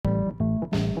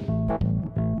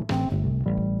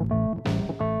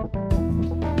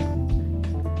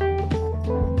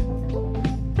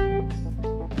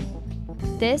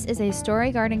This is a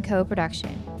Story Garden Co.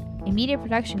 production, a media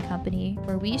production company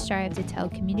where we strive to tell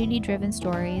community-driven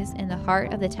stories in the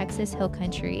heart of the Texas Hill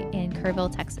Country in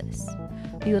Kerrville, Texas.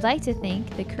 We would like to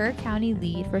thank the Kerr County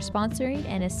Lead for sponsoring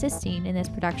and assisting in this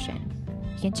production.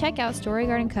 You can check out Story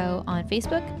Garden Co. on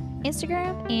Facebook,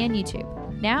 Instagram, and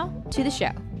YouTube. Now, to the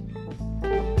show.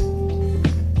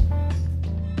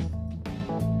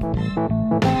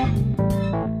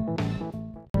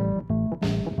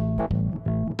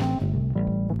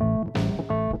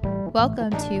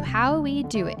 Welcome to How We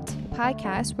Do It, a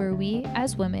podcast where we,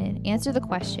 as women, answer the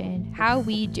question, how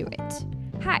we do it.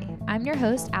 Hi, I'm your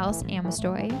host, Alice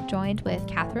Amistoy, joined with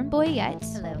Catherine Boyette.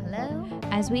 Hello, hello.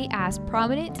 As we ask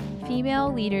prominent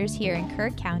female leaders here in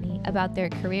Kerr County about their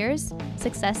careers,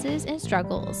 successes, and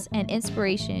struggles, and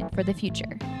inspiration for the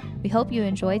future. We hope you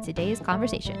enjoy today's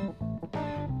conversation.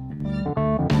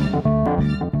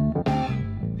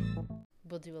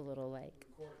 We'll do a little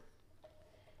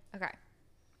Okay.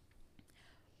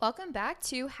 Welcome back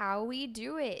to How We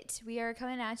Do It. We are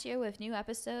coming at you with new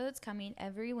episodes coming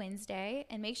every Wednesday,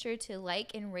 and make sure to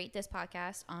like and rate this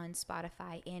podcast on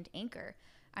Spotify and Anchor.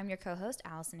 I'm your co-host,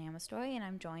 Allison Amistoy, and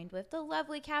I'm joined with the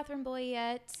lovely Catherine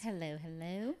Boyette. Hello,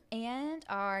 hello. And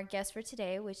our guest for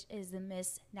today, which is the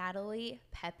Miss Natalee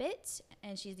Peppitt,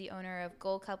 and she's the owner of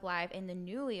Gold Cup Live and the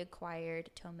newly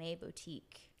acquired Tomei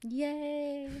Boutique.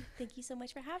 Yay. Thank you so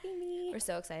much for having me. We're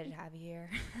so excited to have you here.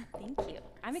 Thank you.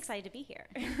 I'm excited to be here.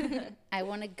 I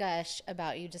want to gush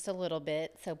about you just a little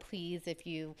bit, so please, if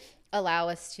you allow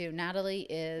us to. Natalee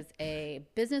is a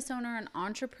business owner, an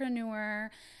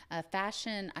entrepreneur, a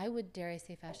fashion, I would dare I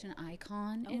say fashion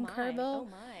icon in Kerrville. Oh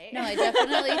my. No, I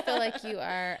definitely feel like you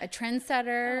are a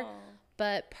trendsetter. Oh,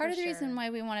 but part of the for reason sure. why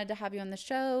we wanted to have you on the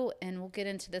show, and we'll get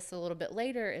into this a little bit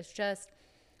later, is just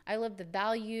I love the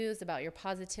values about your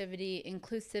positivity,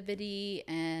 inclusivity,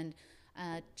 and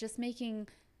just making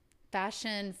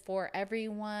fashion for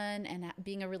everyone and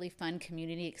being a really fun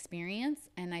community experience.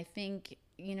 And I think,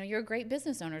 you know, you're a great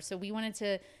business owner. So we wanted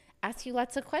to ask you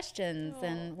lots of questions,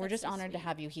 and we're just that's so honored to sweet.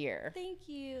 have you here. Thank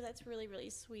you. That's really,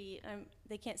 really sweet.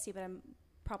 They can't see, but I'm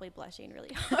probably blushing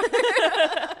really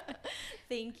hard.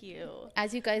 Thank you.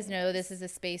 As you guys know, this is a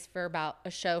space for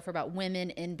a show for about women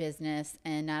in business,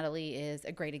 and Natalee is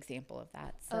a great example of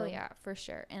that. So. Oh, yeah, for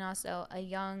sure. And also a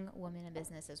young woman in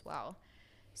business as well.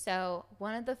 So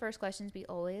one of the first questions we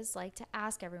always like to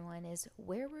ask everyone is,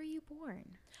 where were you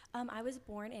born? I was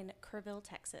born in Kerrville,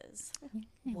 Texas.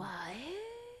 What?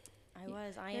 I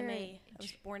was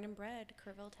born and bred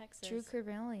Kerrville, Texas. True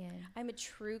Kerrvillian. I'm a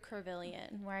true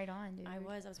Kerrvillian. Right on, dude. I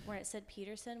was born at Sid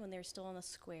Peterson when they were still on the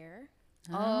square.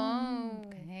 Oh.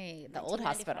 Okay. The old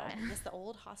hospital. 1995. Yes, the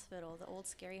old hospital, the old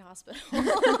scary hospital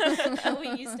that we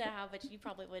used to have, but you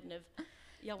probably wouldn't have.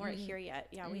 Y'all weren't here yet.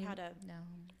 Yeah, we had No.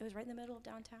 It was right in the middle of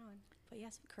downtown. But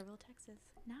yes, Kerrville, Texas.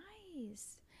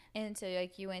 Nice. And so,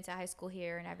 like, you went to high school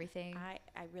here and everything? I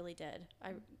really did.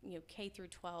 K through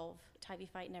 12, Tybee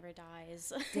Fight Never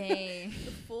Dies. Dang.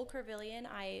 Full Kerrvillian.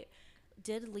 I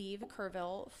did leave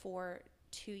Kerrville for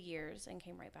 2 years and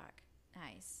came right back.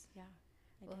 Nice. Yeah,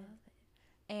 I Love did. it.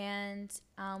 And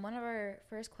one of our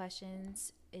first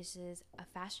questions is a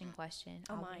fashion question.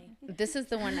 Oh, my. This is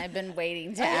the one I've been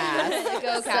waiting to ask.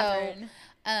 Go, Catherine.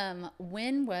 So,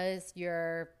 when was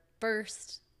your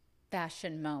first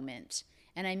fashion moment?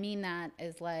 And I mean that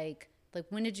as like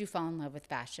when did you fall in love with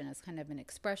fashion as kind of an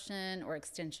expression or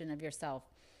extension of yourself?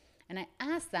 And I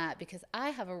ask that because I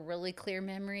have a really clear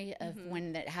memory of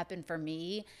when that happened for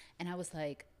me, and I was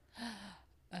like,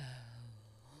 oh.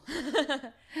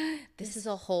 This is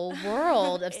a whole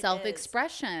world of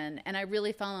self-expression, and I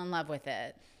really fell in love with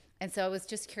it. And so I was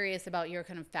just curious about your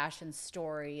kind of fashion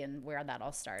story and where that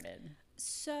all started.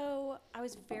 So I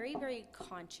was very, very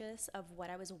conscious of what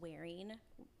I was wearing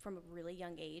from a really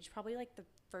young age. Probably like the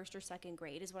first or second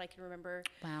grade is what I can remember.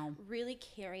 Wow. Really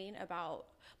caring about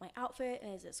my outfit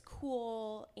and is this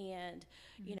cool, and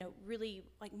you know, really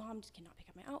like, mom just cannot pick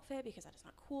up my outfit because that is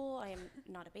not cool. I am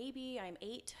not a baby. I am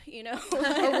 8. You know.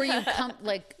 Or were you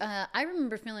I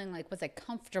remember feeling like, was I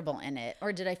comfortable in it,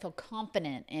 or did I feel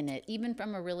confident in it, even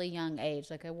from a really young age?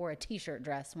 Like I wore a t-shirt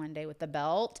dress one day with a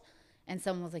belt. And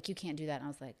someone was like, you can't do that. And I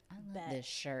was like, I love this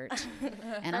shirt.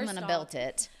 And I'm going to belt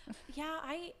it. Yeah,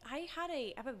 I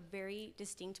have a very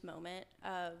distinct moment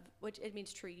of, which it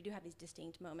means true, you do have these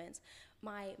distinct moments.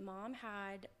 My mom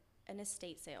had an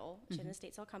estate sale. She had an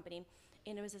estate sale company.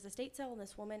 And it was this estate sale, and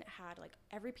this woman had like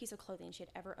every piece of clothing she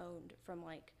had ever owned from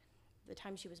like the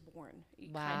time she was born.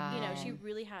 Wow. You know, she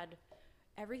really had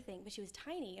everything, but she was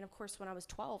tiny. And of course, when I was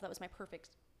 12, that was my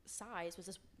perfect size was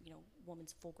this,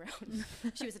 woman's full grown.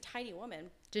 She was a tiny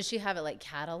woman. Did she have it like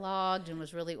cataloged and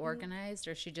was really organized,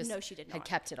 or she just No, she did not. had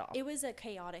kept it all? It was a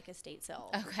chaotic estate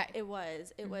sale. Okay. It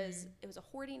was a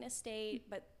hoarding estate,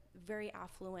 but very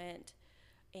affluent.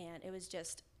 And it was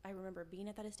just, I remember being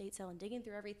at that estate sale and digging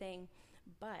through everything.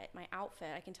 But my outfit,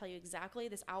 I can tell you exactly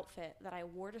this outfit that I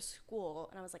wore to school.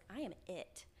 And I was like, I am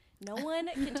it. No one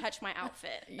can touch my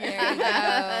outfit. There you go.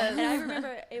 And I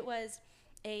remember it was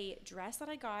a dress that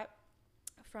I got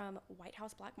from White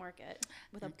House Black Market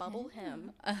with a bubble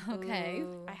hem. Okay.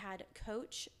 Ooh. I had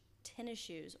Coach tennis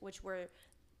shoes, which were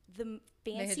the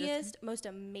fanciest, most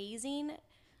amazing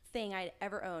thing I'd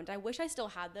ever owned. I wish I still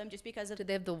had them just because of. Did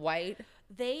they have the white?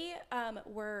 They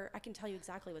were, I can tell you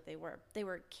exactly what they were. They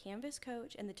were canvas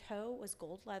Coach, and the toe was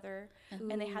gold leather,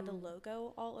 and they had the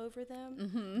logo all over them.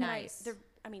 Mm-hmm. Nice.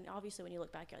 I mean, obviously, when you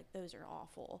look back, you're like, those are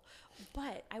awful.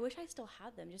 But I wish I still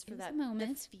had them just for that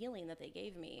moment. the feeling that they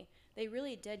gave me. They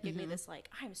really did give me this, like,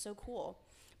 I'm so cool.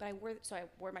 But I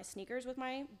wore my sneakers with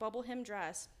my bubble hem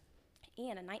dress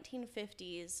and a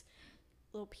 1950s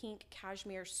little pink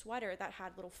cashmere sweater that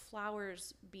had little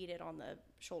flowers beaded on the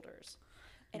shoulders.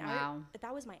 And Wow.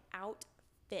 that was my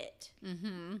outfit.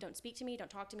 Mm-hmm. Don't speak to me. Don't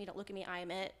talk to me. Don't look at me. I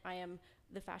am it. I am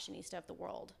the fashionista of the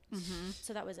world. Mm-hmm.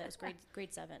 So that was it. It was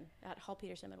grade 7 at Hall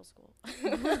Peterson Middle School.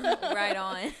 Right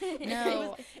on.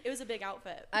 No. It was a big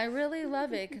outfit. I really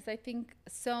love it because I think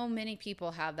so many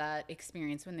people have that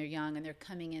experience when they're young and they're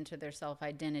coming into their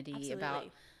self-identity.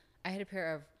 Absolutely. I had a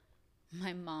pair of,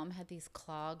 my mom had these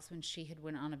clogs when she had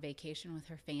went on a vacation with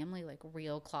her family, like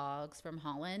real clogs from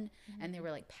Holland. And they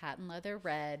were like patent leather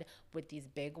red with these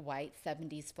big white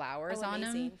 70s flowers on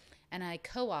them. Amazing. And I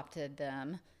co-opted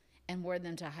them and wore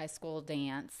them to a high school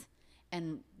dance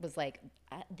and was like,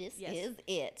 this is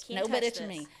it. Can't Nobody touch to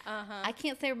this. me. I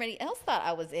can't say everybody else thought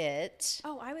I was it.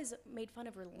 Oh, I was made fun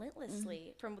of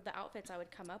relentlessly from the outfits I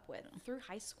would come up with through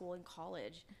high school and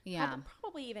college. Yeah.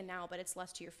 Probably even now, but it's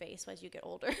less to your face as you get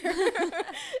older.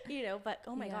 But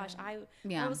oh my gosh, I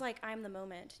was like, I'm the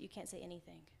moment. You can't say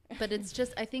anything. But it's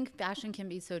just, I think fashion can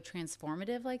be so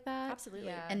transformative like that. Absolutely.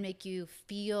 Yeah. And make you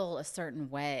feel a certain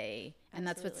way. And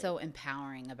that's what's so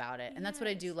empowering about it. And that's what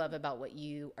I do love about what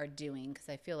you are doing, because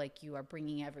I feel like you are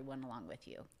bringing everyone along with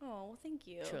you. Oh, well, thank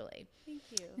you. Truly. Thank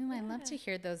you. Ooh, I love to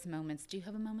hear those moments. Do you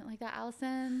have a moment like that,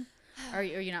 Allison? Or are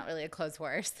you not really a clothes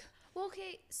horse? Well,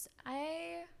 okay, so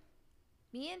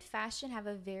me and fashion have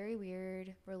a very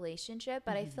weird relationship,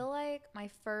 but I feel like my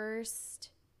first,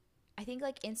 I think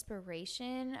like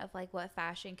inspiration of like what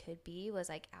fashion could be was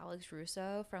like Alex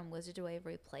Russo from Wizard of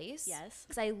Waverly Place. Yes.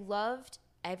 Because I loved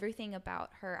everything about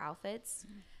her outfits.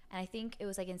 And I think it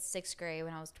was like in 6th grade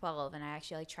when I was 12, and I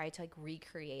actually like tried to like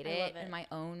recreate it in my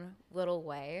own little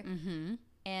way. Mm-hmm.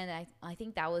 And I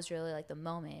think that was really like the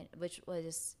moment, which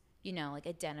was, like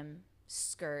a denim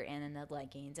skirt and then the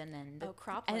leggings and then the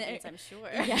crop leggings, I'm sure.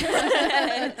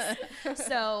 Yes.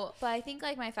 So, but I think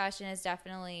like my fashion is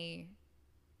definitely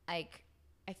like,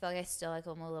 I feel like I still like,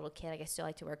 I'm a little kid, like I still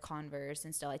like to wear Converse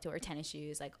and still like to wear tennis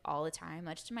shoes like all the time,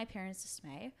 much to my parents'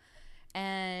 dismay.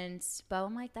 But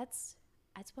I'm like, that's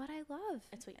what I love.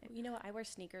 That's what, I wear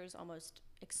sneakers almost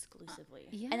exclusively.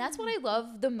 Yeah. And that's what I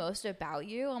love the most about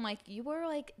you. I'm like, you wear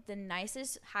like the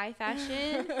nicest high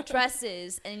fashion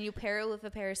dresses and you pair it with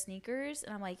a pair of sneakers.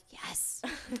 And I'm like, yes.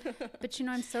 But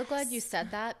I'm so glad you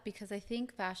said that, because I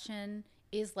think fashion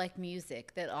is like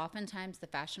music, that oftentimes the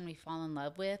fashion we fall in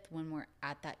love with when we're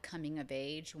at that coming of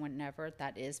age, whenever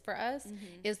that is for us,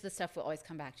 is the stuff we'll always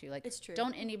come back to. Like, it's true.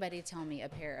 Don't anybody tell me a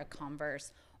pair of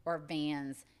Converse or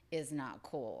Vans is not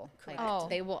cool. Correct. Like,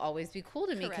 they will always be cool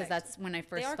to me, because Correct. that's when I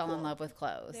first fell in love with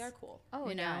clothes. They are cool. Oh,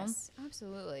 yes.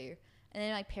 Absolutely. And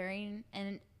then like pairing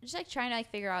and just like trying to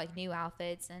like figure out like new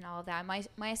outfits and all of that.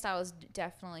 My style is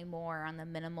definitely more on the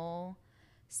minimal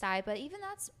side, but even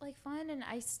that's like fun, and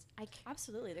I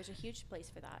Absolutely, there's a huge place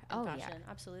for that in fashion.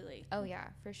 Absolutely. Oh yeah,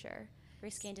 for sure.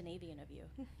 Very Scandinavian of you.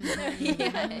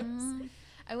 Yes.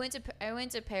 I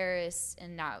went to Paris,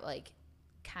 and that like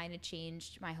kind of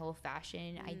changed my whole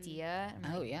fashion idea.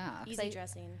 I'm like, yeah. Easy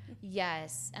dressing.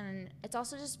 Yes, and it's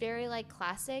also just very like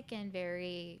classic and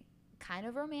very kind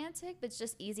of romantic, but it's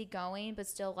just easy going, but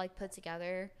still like put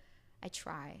together. I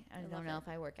try. I don't know if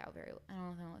I work out very. I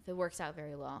don't know if it works out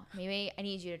very well. Maybe I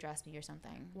need you to dress me or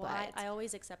something. Well, I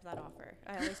always accept that offer.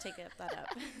 I always take that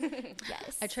up.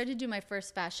 Yes. I tried to do my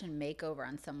first fashion makeover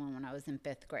on someone when I was in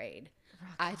 5th grade.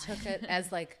 I took it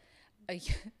as like, I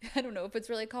don't know if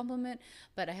it's really a compliment,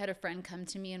 but I had a friend come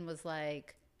to me and was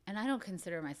like, and I don't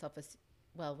consider myself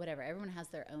well, whatever. Everyone has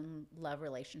their own love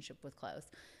relationship with clothes.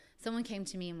 Someone came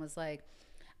to me and was like,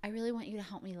 I really want you to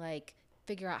help me like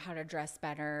figure out how to dress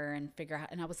better and figure out.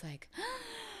 And I was like,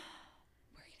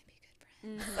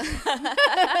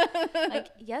 Like,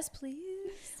 yes,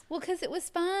 please. Well, because it was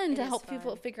fun to is help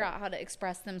people fun. figure out how to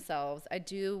express themselves. I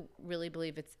do really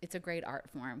believe it's a great art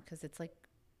form because it's like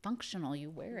functional. You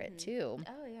wear it too.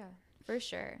 Oh yeah, for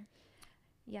sure.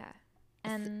 Yeah,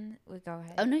 and we go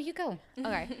ahead. Oh no, you go.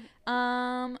 Okay.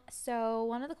 So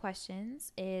one of the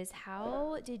questions is,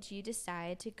 how did you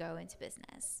decide to go into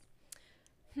business?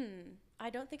 I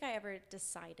don't think I ever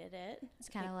decided it. It's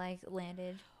kind of like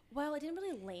landed, Well, it didn't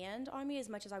really land on me as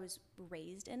much as I was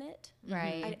raised in it.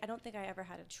 right? I don't think I ever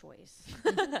had a choice.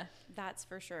 That's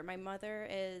for sure. My mother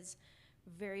is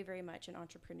very, very much an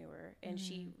entrepreneur, and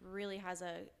she really has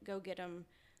a go-get-'em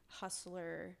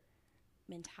hustler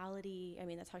mentality. I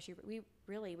mean, that's how we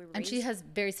were And she raised- has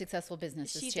very successful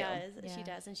businesses She too. does. Yeah. She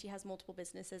does. And she has multiple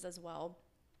businesses as well.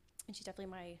 And she's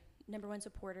definitely my number one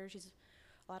supporter. She's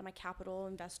a lot of my capital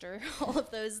investor, all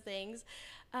of those things.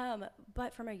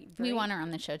 But from a We very, want her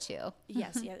on the show too.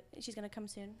 yes, yeah, she's going to come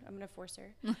soon. I'm going to force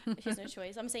her. She has no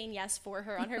choice. I'm saying yes for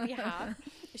her on her behalf.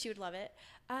 She would love it.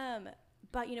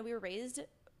 But, you know, we were raised,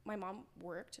 my mom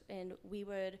worked, and we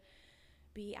would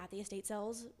be at the estate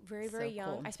sales very, very So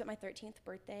young. cool. I spent my 13th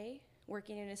birthday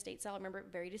working in an estate sale. I remember it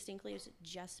very distinctly. It was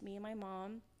just me and my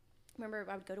mom. Remember,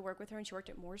 I would go to work with her, and she worked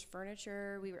at Moore's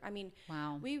Furniture.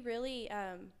 Wow. We really,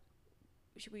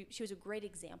 she was a great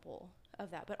example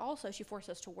of that. But also, she forced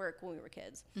us to work when we were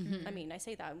kids. I mean, I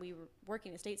say that, and we were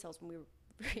working estate sales when we were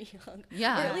very young.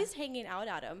 Yeah. Or at least hanging out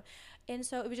at them. And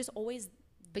so it was just always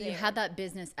But you there. had that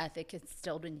business ethic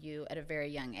instilled in you at a very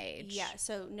young age. Yeah,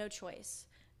 so no choice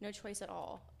at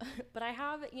all. But I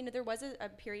have, you know, there was a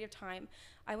period of time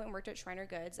I went and worked at Shriner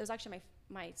Goods. It was actually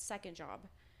my second job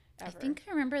ever. I think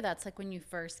I remember that's like when you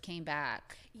first came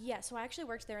back. Yeah, so I actually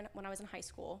worked there when I was in high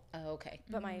school. Oh, okay.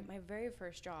 But my very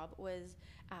first job was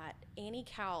at Annie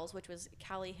Cowles, which was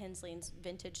Callie Hensling's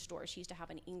vintage store. She used to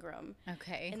have an Ingram.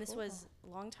 Okay. And this was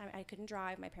a long time. I couldn't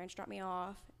drive. My parents dropped me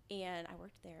off, and I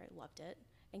worked there. Loved it.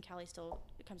 And Callie still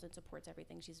comes and supports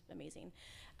everything. She's amazing.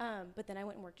 But then I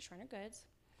went and worked at Shriner Goods.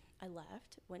 I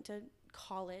left, went to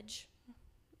college,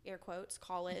 air quotes,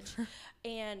 college.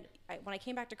 And when I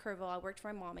came back to Kerrville, I worked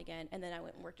for my mom again. And then I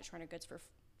went and worked at Shriner Goods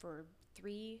for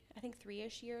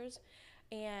 3-ish years.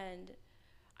 And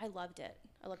I loved it.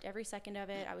 I loved every second of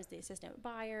it. I was the assistant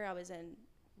buyer. I was in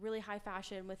really high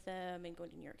fashion with them and going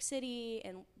to New York City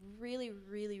and really,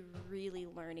 really, really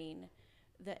learning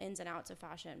the ins and outs of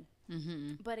fashion.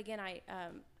 But again, I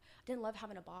didn't love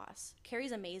having a boss.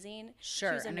 Carrie's amazing.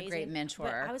 Sure, She's and a amazing, great mentor.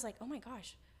 But I was like, oh my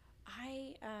gosh,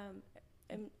 I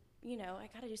am, you know, I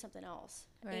got to do something else.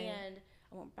 Right. And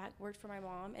I went back, worked for my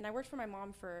mom, and I worked for my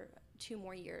mom for 2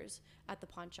 more years at the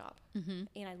pawn shop, and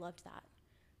I loved that.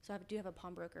 So I do have a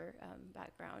pawnbroker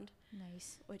background,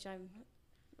 Nice. which a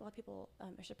lot of people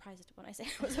are surprised when I say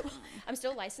I'm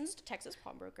still a licensed Texas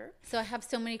pawnbroker. So I have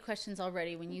so many questions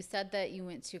already. When you said that you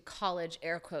went to college,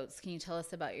 air quotes, can you tell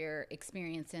us about your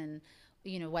experience and,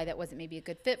 you know, why that wasn't maybe a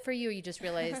good fit for you? Or you just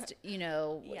realized, you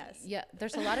know, Yes. yeah,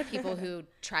 there's a lot of people who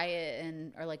try it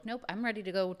and are like, nope, I'm ready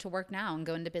to go to work now and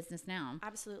go into business now.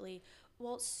 Absolutely.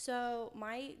 Well, so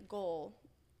my goal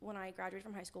when I graduated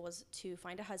from high school was to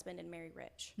find a husband and marry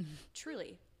rich.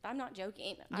 Truly. I'm not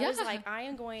joking. I was Yeah. like, I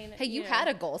am going. Hey, you know, had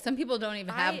a goal. Some people don't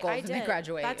even have goals I when they did.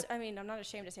 graduate. I'm not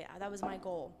ashamed to say that was my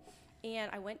goal. And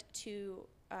I went to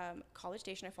College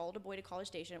Station. I followed a boy to College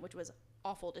Station, which was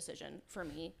awful decision for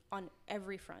me on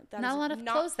every front. That Not is a lot of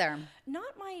clothes there.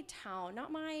 Not my town,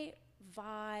 not my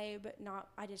vibe.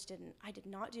 I did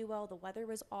not do well. The weather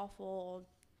was awful.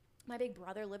 My big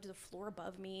brother lived the floor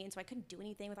above me, and so I couldn't do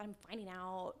anything without him finding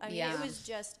out. I mean, Yeah. it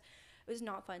was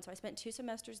not fun. So I spent 2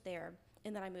 semesters there,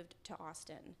 and then I moved to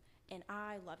Austin, and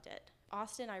I loved it.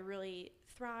 Austin, I really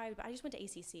thrived, but I just went to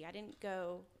ACC. I didn't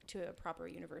go to a proper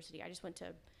university. I just went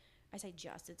to,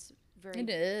 it's very, It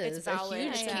is it's a valid.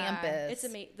 huge Yeah. campus. It's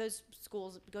amazing. Those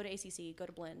schools, go to ACC, go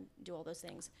to Blinn, do all those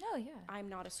things. Oh yeah. I'm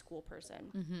not a school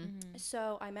person.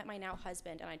 So I met my now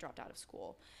husband, and I dropped out of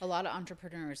school. A lot of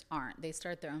entrepreneurs aren't. They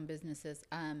start their own businesses.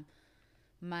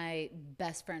 My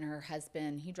best friend, her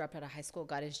husband, he dropped out of high school,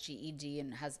 got his GED,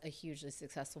 and has a hugely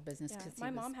successful business. Yeah, 'Cause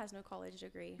my mom has no college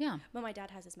degree. Yeah. But my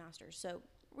dad has his master's. So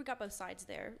we got both sides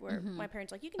there where my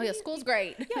parents like, you can Oh yeah, do school's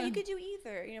great. yeah, you could do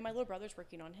either. You know, my little brother's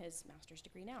working on his master's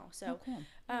degree now. So Oh,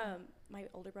 cool. my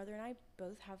older brother and I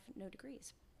both have no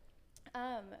degrees.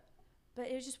 But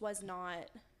it just was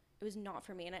not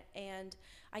for me. And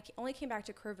I only came back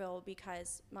to Kerrville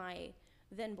because my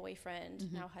then boyfriend,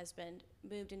 now husband,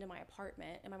 moved into my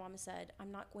apartment, and my mom said,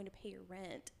 I'm not going to pay your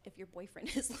rent if your boyfriend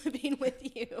is living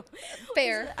with you.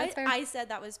 Fair. That's fair. I said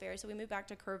that was fair. So we moved back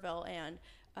to Kerrville, and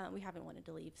we haven't wanted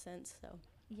to leave since. So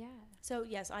Yeah. So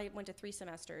yes, I went to 3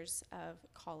 semesters of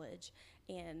college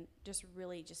and just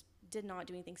really just did not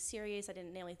do anything serious. I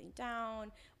didn't nail anything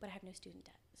down, but I have no student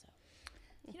debt. So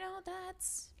You know,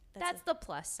 that's That's the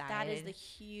plus side. that is the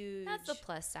huge. That's the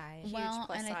plus side. Huge Well,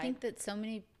 plus and side. I think that so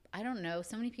many, I don't know,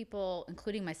 so many people,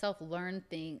 including myself, learn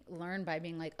by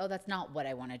being like, oh, that's not what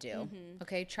I want to do.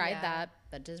 Okay, tried Yeah.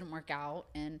 that doesn't work out.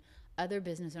 And other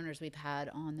business owners we've had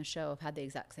on the show have had the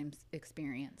exact same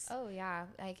experience. Oh yeah,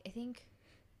 like I think,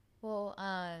 well,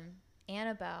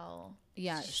 Annabelle.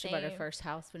 Yeah, she bought her same. first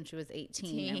house when she was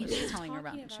 18. I was just telling her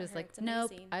about Talking it. She about was her, like, it's nope.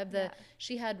 amazing. I have Yeah.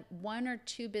 she had 1 or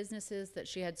 2 businesses that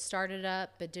she had started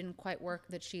up but didn't quite work,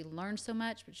 that she learned so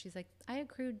much. But she's like, I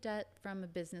accrued debt from a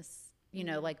business,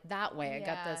 like that way. I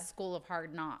got the Yeah. school of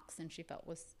hard knocks, and she felt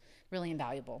was really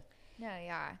invaluable. No,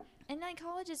 yeah, and like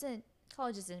college isn't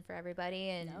for everybody,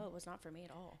 and No, it was not for me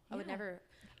at all. I would Yeah. never.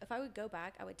 If I would go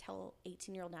back, I would tell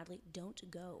 18-year-old Natalee,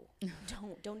 don't go.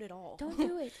 don't at all. don't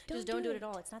do it. Just don't do it at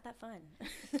all. It's not that fun.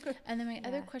 And then my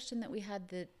other Yeah. question that we had,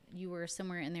 that you were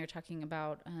somewhere in there talking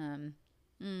about,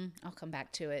 I'll come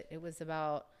back to it. It was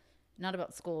about, not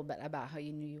about school, but about how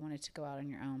you knew you wanted to go out on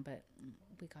your own, but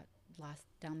we got lost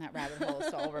down that rabbit hole,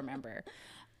 so I'll remember.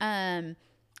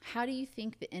 How do you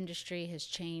think the industry has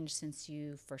changed since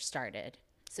you first started?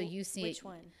 So you see, Which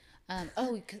one?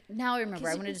 now I remember.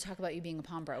 I wanted to talk about you being a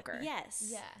pawnbroker. Yes.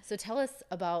 Yeah. So tell us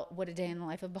about what a day in the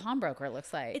life of a pawnbroker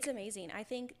looks like. It's amazing. I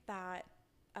think that,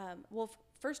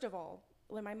 first of all,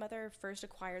 when my mother first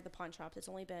acquired the pawn shops, it's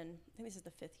only been, I think this is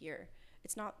the 5th year.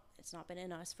 It's not been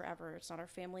in us forever. It's not our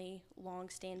family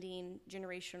long-standing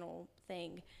generational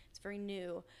thing. It's very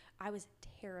new. I was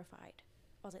terrified.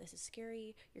 I was like, this is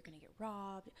scary. You're going to get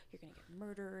robbed. You're going to get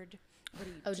murdered. What are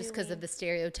you doing? Just because of the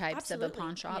stereotypes of a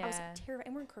pawn shop? I was Yeah. terrified.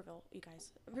 And we're in Kerrville, you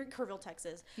guys. We're in Kerrville,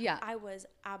 Texas. Yeah. I was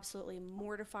absolutely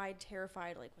mortified,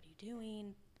 terrified. Like, what are you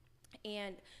doing?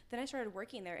 And then I started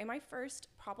working there. In my first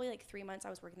probably like 3 months I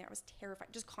was working there, I was terrified.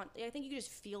 I think you could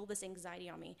just feel this anxiety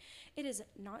on me. It is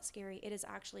not scary. It is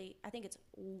actually, I think it's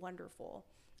wonderful.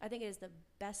 I think it is the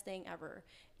best thing ever.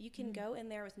 You can go in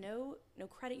there with no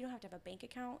credit. You don't have to have a bank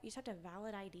account. You just have to have a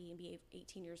valid ID and be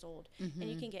 18 years old. And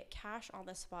you can get cash on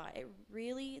the spot.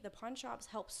 The pawn shops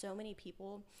help so many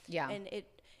people. Yeah. And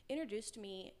it introduced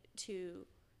me to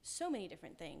so many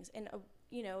different things, and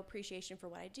appreciation for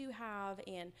what I do have,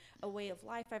 and a way of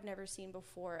life I've never seen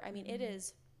before. I mean, it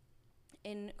is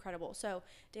incredible. So,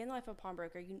 day in the life of a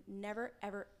pawnbroker, you never,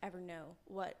 ever, ever know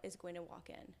what is going to walk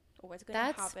in or what's going to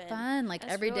happen. That's fun. Like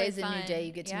That's every really day's a new fun. day.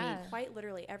 You get to Yeah. meet Quite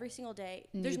literally, every single day.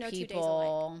 new There's no 2 days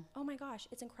people. alike. Oh my gosh,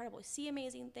 it's incredible. See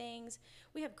amazing things.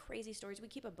 We have crazy stories. We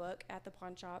keep a book at the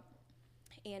pawn shop,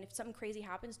 and if something crazy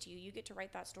happens to you, you get to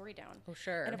write that story down. Oh,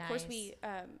 sure. And of course, Nice.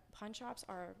 pawn shops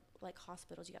are like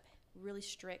hospitals. You have really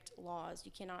strict laws.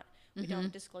 You cannot, we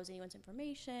don't disclose anyone's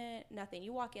information, nothing.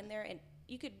 You walk in there and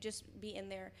you could just be in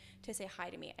there to say hi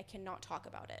to me. I cannot talk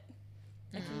about it.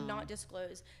 I cannot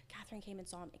disclose, Catherine came and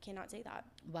saw him. I cannot say that.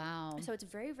 Wow. So it's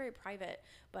very, very private.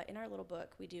 But in our little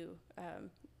book, we do,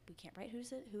 we can't write who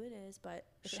it is, but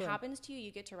if Sure. it happens to you,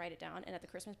 you get to write it down. And at the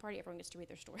Christmas party, everyone gets to read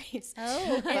their stories.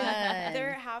 Oh, fun.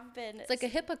 There have been. It's like a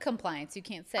HIPAA compliance. You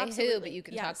can't say who, Absolutely, but you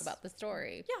can talk yes. about the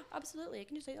story. Yeah, absolutely. I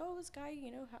can just say, oh, this guy,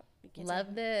 you can't say Love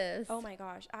who. this. Oh my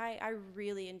gosh, I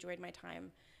really enjoyed my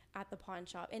time at the pawn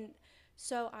shop, and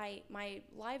so my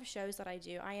live shows that I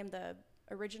do, I am the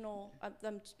original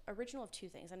of 2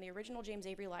 things. I'm the original James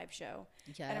Avery live show,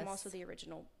 and I'm also Yes. the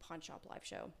original pawn shop live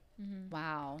show,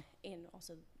 Wow. and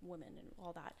also women and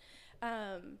all that.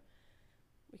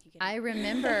 We could get I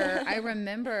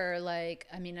remember, like,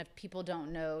 I mean, if people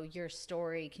don't know your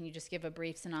story, can you just give a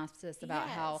brief synopsis about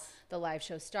how Yes. the live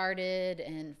show started,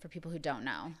 and for people who don't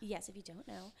know? Yes, if you don't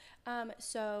know.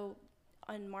 So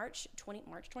on March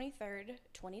 23rd,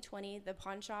 2020, the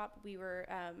pawn shop, we were,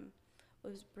 it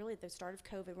was really the start of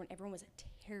COVID when everyone was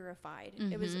terrified.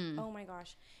 It was, oh my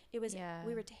gosh. It was, Yeah.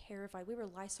 we were terrified. We were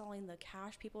Lysoling the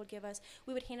cash people would give us.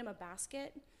 We would hand them a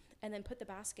basket and then put the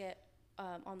basket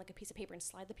on like a piece of paper and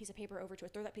slide the piece of paper over to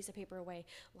it, throw that piece of paper away,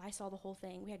 Lysol the whole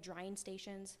thing. We had drying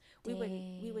stations. We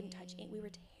wouldn't touch it. We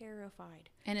were terrified.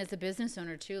 And as a business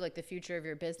owner too, like the future of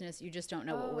your business, you just don't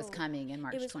know what was Oh, coming in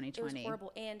March It 2020. was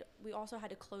horrible. And we also had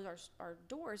to close our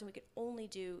doors, and we could only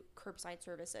do curbside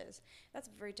services. That's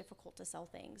very difficult to sell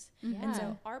things. And Yeah.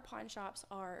 so our pawn shops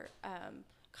are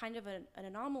kind of an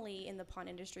anomaly in the pawn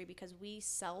industry because we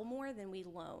sell more than we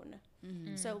loan.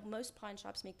 So most pawn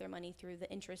shops make their money through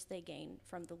the interest they gain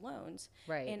from the loans.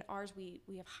 Right. And ours, we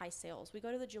have high sales. We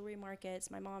go to the jewelry markets.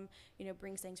 My mom,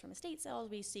 brings things from estate sales.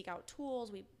 We seek out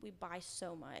tools. We buy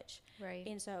so much. Right.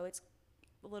 And so it's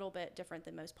a little bit different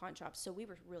than most pawn shops. So we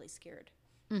were really scared.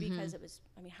 because it was,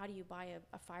 I mean, how do you buy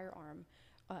a firearm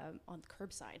on the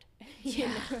curbside?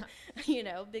 You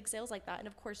know, big sales like that. And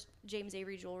of course, James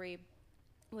Avery jewelry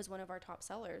was one of our top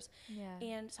sellers. Yeah.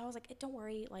 And so I was like, don't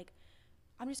worry, like,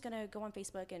 I'm just going to go on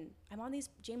Facebook, and I'm on these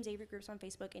James Avery groups on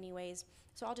Facebook anyways.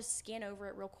 So I'll just scan over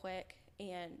it real quick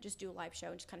and just do a live show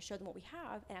and just kind of show them what we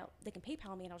have, and they can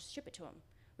PayPal me and I'll just ship it to them.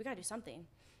 We got to do something.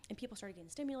 And people started getting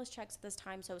stimulus checks at this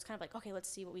time. So it was kind of like, okay, let's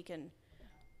see what we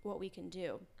can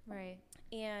do. Right.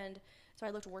 And so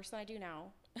I looked worse than I do now.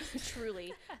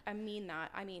 Truly. I mean that.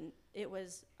 I mean,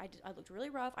 I looked really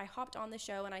rough. I hopped on the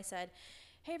show and I said,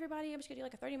 hey everybody, I'm just gonna do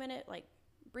like a 30-minute like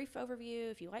brief overview.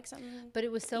 If you like something, But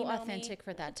it was so email authentic me.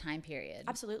 for that time period.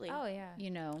 Absolutely. Oh yeah.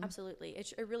 You know, Absolutely.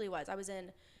 It really was. I was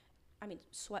in, I mean,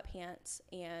 sweatpants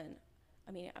and,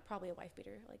 I mean, probably a wife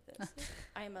beater like this.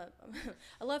 I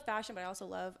love fashion, but I also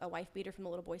love a wife beater from the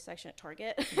little boy section at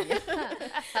Target.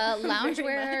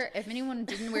 loungewear. If anyone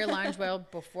didn't wear loungewear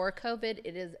before COVID,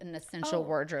 it is an essential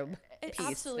wardrobe It piece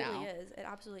absolutely now. is. It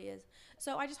absolutely is.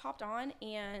 So I just hopped on,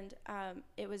 and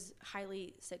it was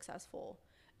highly successful.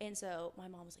 And so my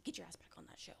mom was like, get your ass back on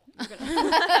that show. You're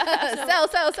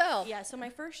gonna Sell. Yeah, so my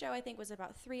first show, I think, was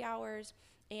about 3 hours,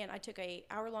 and I took a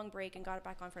hour-long break and got it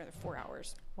back on for another 4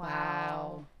 hours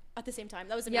Wow. at the same time.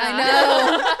 That was Yeah, amazing.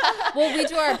 I know. Well, we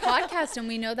do our podcast, and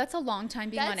we know that's a long time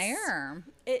being on air.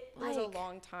 It was a Like,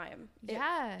 long time.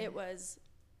 yeah. It was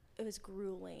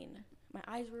grueling. My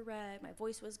eyes were red. My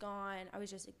voice was gone.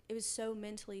 It was so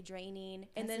mentally draining.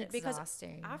 And That's then because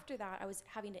exhausting. after that, I was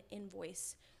having to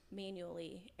invoice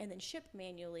manually and then ship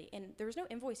manually. And there was no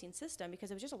invoicing system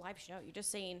because it was just a live show. You're just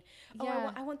saying, oh,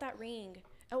 Yeah. I want that ring.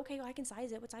 Okay, well, I can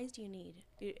size it. What size do you need?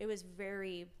 It was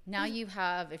very... Now you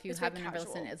have, if you It's very haven't ever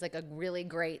listened, casual. it's like a really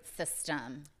great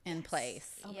system in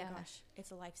place. Oh Yeah. my gosh,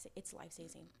 it's life-saving.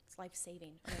 It's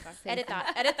life-saving. Oh my gosh, Save edit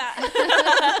that.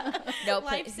 that. Nope.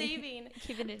 Life-saving.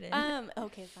 Keeping it in.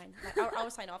 Okay, fine.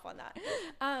 I'll sign off on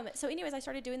that. So anyways, I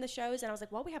started doing the shows, and I was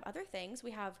like, well, we have other things.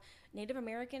 We have Native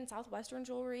American, Southwestern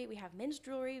jewelry. We have men's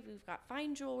jewelry. We've got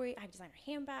fine jewelry. I have designer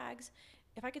handbags.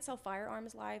 If I could sell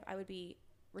firearms live, I would be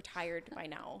retired by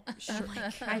now. Sure.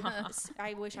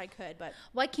 I wish I could, but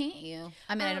Why can't you?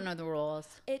 I mean, I don't know the rules.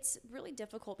 it's really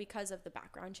difficult because of the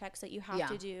background checks that you have Yeah.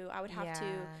 to do. I would have to,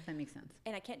 Yeah. That makes sense.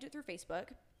 and I can't do it through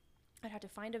Facebook. I'd have to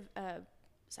find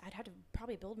so I'd have to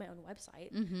probably build my own website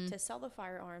to sell the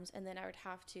firearms, and then I would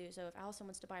have to, so if Allison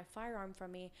wants to buy a firearm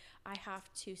from me, I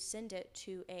have to send it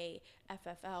to a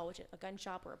FFL, which is a gun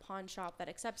shop or a pawn shop that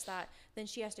accepts that. Then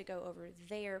she has to go over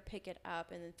there, pick it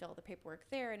up, and then fill the paperwork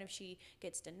there. And if she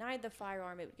gets denied the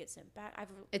firearm, it would get sent back.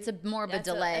 It's more of a That's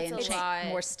a- delay that's and a lot.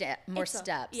 more steps.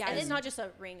 Yeah, and and it's not just a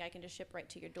ring I can just ship right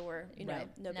to your door. You know,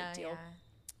 Right. no big deal. Yeah.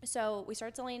 So we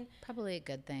started selling. probably a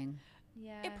good thing.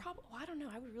 Yeah. It probably. Well, I don't know.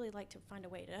 I would really like to find a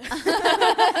way to.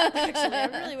 Actually, I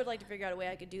really would like to figure out a way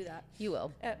I could do that. You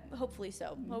will. Hopefully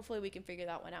so. Hopefully we can figure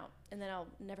that one out, and then I'll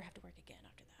never have to work again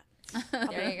after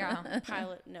that. There you go.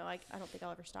 Pilot. No, I don't think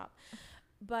I'll ever stop.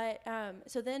 But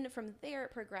so then from there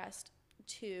it progressed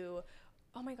to,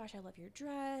 oh my gosh, I love your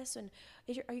dress, and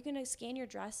are you going to scan your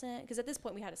dress in? Because at this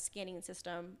point we had a scanning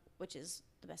system, which is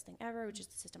the best thing ever, which is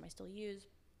the system I still use.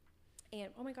 And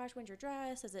oh my gosh, when's your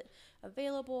dress? Is it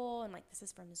available? And like, this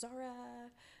is from Zara.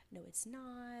 No, it's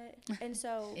not. And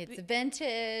so It's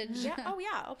vintage. yeah. Oh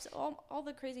yeah. All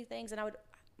the crazy things. And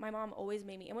my mom always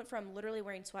made me, it went from literally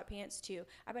wearing sweatpants to,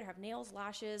 I better have nails,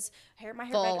 lashes, hair, my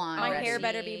hair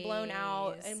better be blown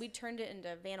out. Jeez. And we turned it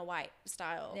into Vanna White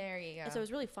style. There you go. And so it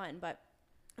was really fun, but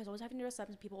I was always having to dress up,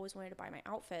 and people always wanted to buy my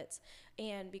outfits.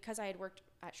 And because I had worked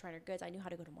at Shriner Goods, I knew how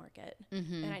to go to market,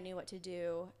 and I knew what to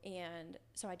do. And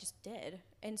so I just did.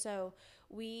 And so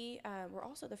we were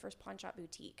also the first pawn shop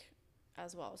boutique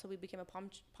as well. So we became a pawn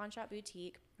shop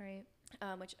boutique, right.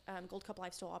 which Gold Cup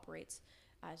Life still operates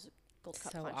as Gold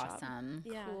Cup So Pawn Shop. awesome.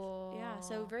 Yeah. Cool. Yeah.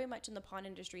 So very much in the pawn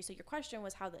industry. So your question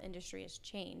was how the industry has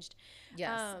changed.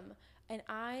 Yes. And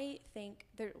I think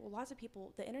there are lots of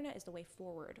people, the internet is the way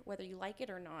forward, whether you like it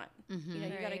or not. You know,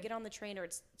 you got to Right. get on the train or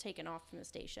it's taken off from the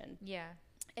station. Yeah.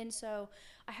 And so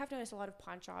I have noticed a lot of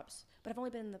pawn shops, but I've only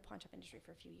been in the pawn shop industry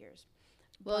for a few years.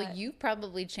 Well, But you've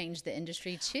probably changed the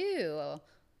industry too.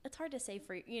 it's hard to say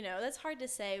that's hard to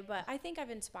say, but I think I've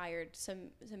inspired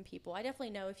some people. I definitely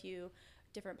know a few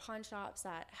different pawn shops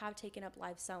that have taken up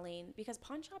live selling, because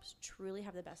pawn shops truly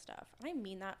have the best stuff. And I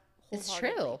mean that It's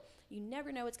wholeheartedly. true. You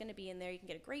never know what's going to be in there. You can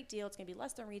get a great deal. It's going to be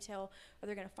less than retail, or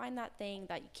they're going to find that thing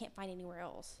that you can't find anywhere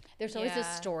else. There's always a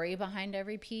Yeah. story behind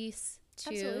every piece too.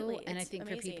 Absolutely. And I It's think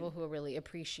for amazing. people who really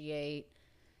appreciate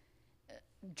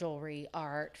jewelry,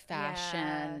 art,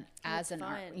 fashion Yeah. as It's an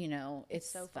art, fun. you know, it's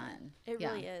so fun. It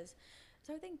Yeah. really is.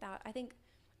 So I think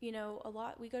you know,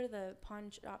 we go to the pawn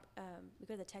shop, we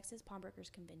go to the Texas Pawnbrokers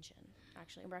Convention,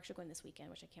 actually. And we're actually going this weekend,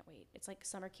 which I can't wait. It's like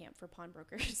summer camp for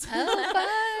pawnbrokers.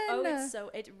 Oh, fun.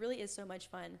 It really is so much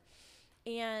fun.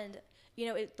 And, you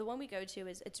know, the one we go to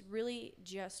it's really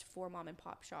just for mom and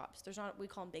pop shops. We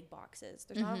call them big boxes.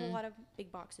 There's not a whole lot of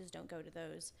big boxes, don't go to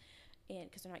those, and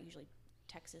because they're not usually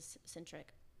Texas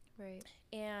centric. Right.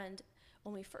 And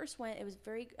when we first went, it was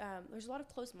very, there's a lot of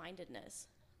close-mindedness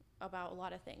about a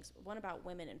lot of things. One about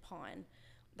women in pawn.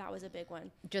 That was a big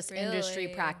one. Just industry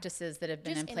practices that have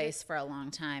been in place for a long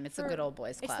time. It's a good old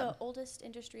boys club. It's the oldest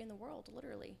industry in the world,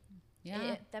 literally.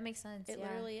 Yeah. That makes sense. It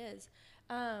literally is.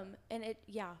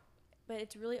 But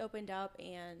it's really opened up,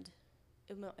 and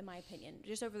in my opinion,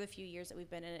 just over the few years that we've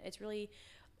been in it, it's really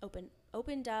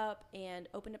opened up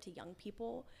to young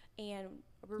people. And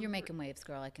you're making waves,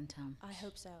 girl. I can tell. I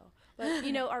hope so. But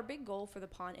you know, our big goal for the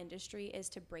pawn industry is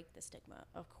to break the stigma.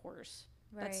 Of course,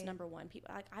 that's number one.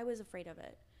 I was afraid of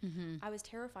it. I was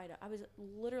terrified. I was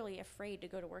literally afraid to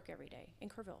go to work every day in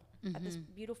Kerrville at this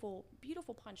beautiful,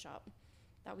 beautiful pawn shop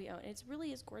that we own. It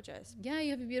really is gorgeous. Yeah,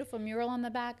 you have a beautiful mural on the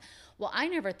back. Well, I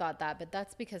never thought that, but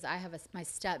that's because I have my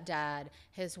stepdad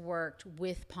has worked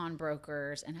with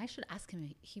pawnbrokers, and I should ask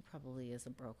him. He probably is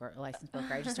a licensed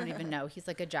broker. I just don't even know. He's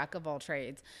like a jack of all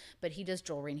trades, but he does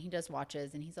jewelry and he does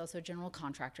watches, and he's also a general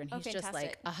contractor, and he's just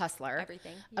like a hustler,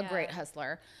 everything, a great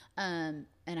hustler. And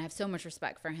I have so much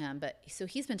respect for him. But so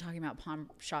he's been talking about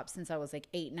pawn shops since I was like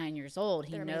 8, 9 years old.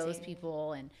 He knows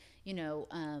people, and you know,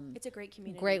 it's a great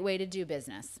community. Great way to do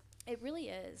business. It really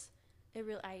is.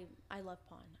 I love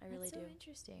pawn. I really do. That's so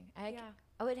interesting. I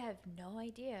would have no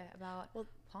idea about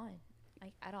pawn,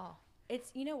 like, at all.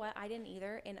 It's, you know what? I didn't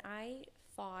either. And I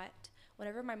thought,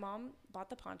 whenever my mom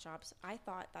bought the pawn shops, I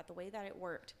thought that the way that it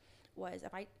worked was,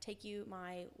 if I take you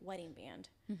my wedding band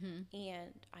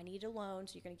and I need a loan,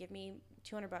 so you're going to give me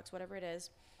 $200, whatever it is.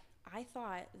 I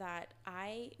thought that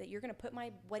you're going to put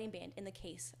my wedding band in the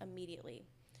case immediately.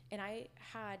 And I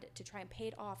had to try and pay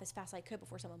it off as fast as I could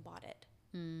before someone bought it.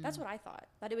 That's what I thought.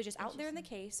 That it was just out there in the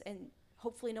case, and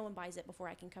hopefully no one buys it before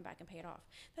I can come back and pay it off.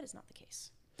 That is not the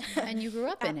case. And you grew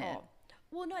up in it.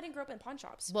 Well, no, I didn't grow up in pawn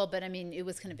shops. Well, but I mean, it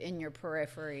was kind of in your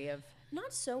periphery of.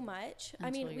 Not so much. I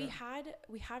mean, we had.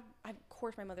 Of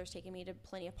course, my mother's taken me to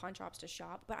plenty of pawn shops to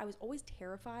shop, but I was always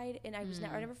terrified, and I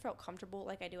never felt comfortable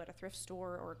like I do at a thrift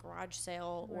store or a garage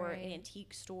sale or an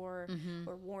antique store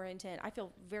or Warrenton. I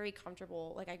feel very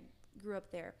comfortable. Like, I grew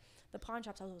up there. The pawn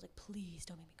shops, I was like, please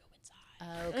don't make me go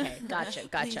inside. Okay, gotcha.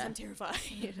 Please, I'm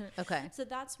terrified. Okay. So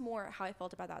that's more how I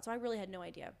felt about that. So I really had no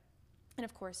idea. And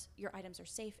of course, your items are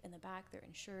safe in the back. They're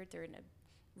insured. They're in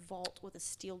a vault with a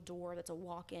steel door that's a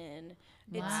walk-in.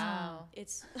 Wow.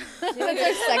 It's that's our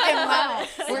second wow.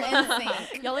 We're in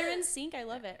sync. Y'all are in sync. I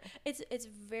love it. It's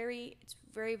very,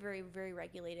 very, very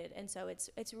regulated. And so it's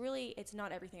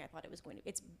not everything I thought it was going to be.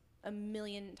 It's a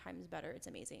million times better. It's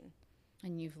amazing.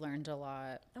 And you've learned a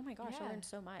lot. Oh my gosh, I learned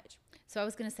so much. So I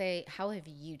was going to say, how have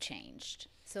you changed?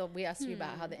 So we asked you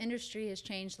about how the industry has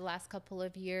changed the last couple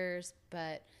of years,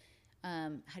 but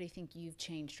how do you think you've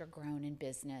changed or grown in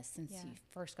business since you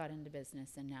first got into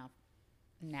business and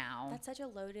now? That's such a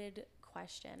loaded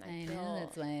question. I know,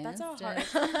 that's why that's a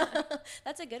hard.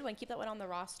 That's a good one. Keep that one on the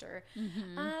roster.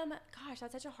 Gosh,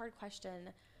 that's such a hard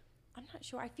question. I'm not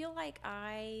sure. I feel like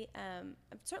I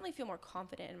certainly feel more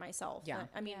confident in myself. Yeah.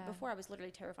 I mean, before I was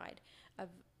literally terrified of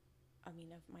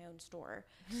my own store.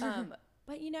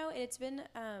 But you know, it's been,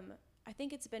 I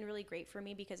think it's been really great for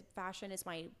me because fashion is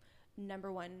my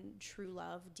number one true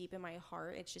love deep in my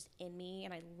heart. It's just in me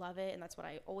and I love it. And that's what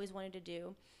I always wanted to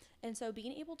do. And so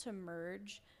being able to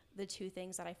merge the two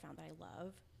things that I found that I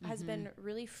love has been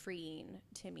really freeing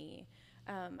to me.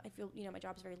 I feel, you know, my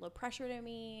job is very low pressure to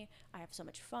me. I have so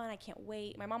much fun. I can't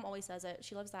wait. My mom always says it.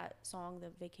 She loves that song,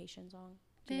 the vacation song.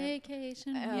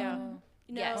 Vacation. Yeah.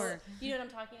 No, Yes. You know what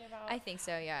I'm talking about? I think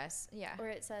so, yes. Yeah. Or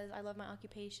it says, I love my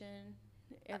occupation.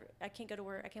 I can't go to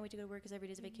work. I can't wait to go to work because every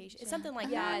day's a vacation. It's something like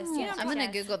that. Yes. You know, I'm going to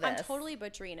Google this. I'm totally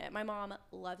butchering it. My mom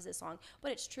loves this song,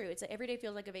 but it's true. It's like every day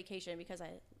feels like a vacation because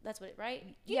that's what it,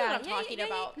 right? You know what I'm talking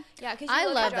about. Yeah, because I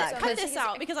love that. Cut this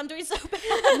out because I'm doing so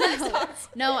bad.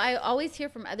 No, I always hear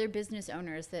from other business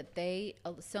owners that they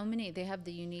have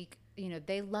the unique, you know,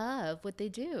 they love what they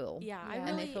do. Yeah.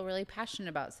 And they feel really passionate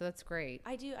about it, so that's great.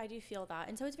 I do feel that.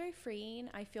 And so it's very freeing.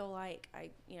 I feel like I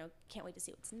can't wait to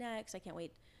see what's next. I can't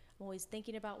wait. I'm always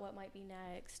thinking about what might be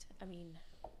next. I mean,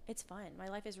 it's fun. My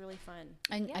life is really fun.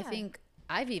 And I think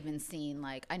I've even seen,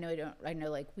 like, I know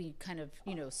like we kind of,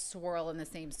 you know, swirl in the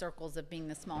same circles of being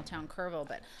the small town Kerrville,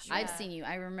 but I've seen you.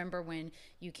 I remember when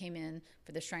you came in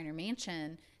for the Shriner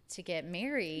Mansion to get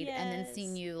married, and then Yes.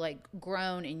 seeing you like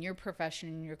grown in your profession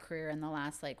and your career in the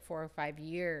last like 4 or 5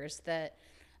 years, that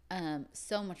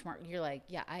so much more. You're like,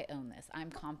 yeah, I own this. I'm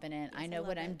confident. I Yes, I know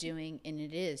what love I'm it. doing, and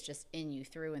it is just in you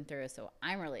through and through. So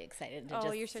I'm really excited to Oh,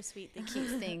 just you're so sweet. Thank keep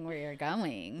you. seeing where you're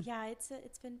going. Yeah, it's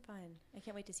been fun. I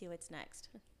can't wait to see what's next.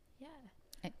 Yeah.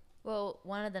 I- Well,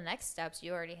 one of the next steps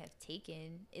you already have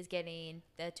taken is getting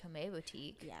the Tomei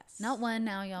boutique. Yes. Not one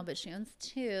now, y'all, but she owns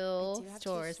 2 do have 2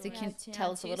 stores. So you can stores.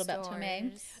 tell us a little about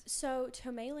Tomei. So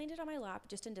Tomei landed on my lap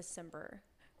just in December.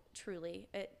 Truly,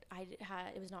 it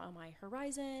was not on my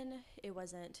horizon. It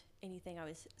wasn't anything I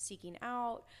was seeking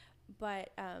out.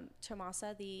 But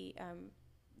Tomasa, the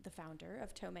founder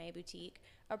of Tomei Boutique,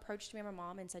 approached me and my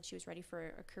mom and said she was ready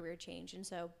for a career change. And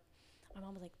so my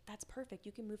mom was like, "That's perfect.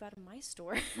 You can move out of my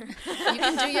store, You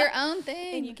can do your own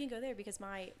thing. and you can go there," because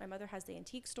my mother has the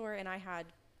antique store, and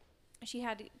she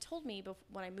had told me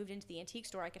when I moved into the antique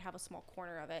store, I could have a small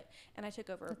corner of it, and I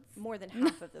took over more than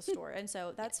half of the store. And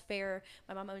so that's fair.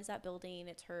 My mom owns that building.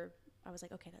 It's her. I was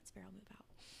like, okay, that's fair. I'll move out.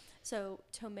 So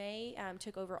Tomei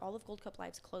took over all of Gold Cup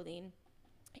Live's clothing.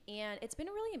 And it's been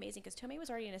really amazing because Tomei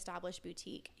was already an established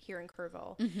boutique here in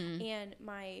Kerrville. And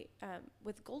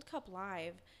with Gold Cup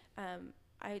Live,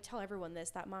 I tell everyone this,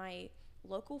 that my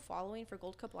local following for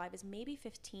Gold Cup Live is maybe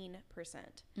 15%.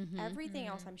 Everything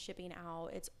else I'm shipping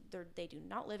out, they do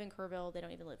not live in Kerrville. They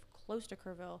don't even live close to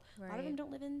Kerrville. A lot of them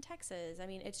don't live in Texas. I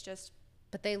mean, it's just...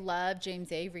 But they love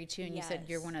James Avery too, and you said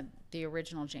you're Yes. one of the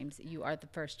original James. You are the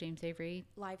first James Avery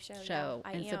live show. show,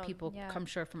 Yeah, I and so am. people Yeah. come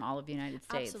sure from all of the United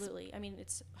States. Absolutely. I mean,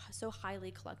 it's so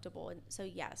highly collectible, and so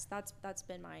yes, that's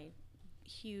been my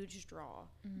huge draw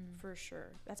for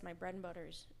sure. That's my bread and butter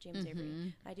is James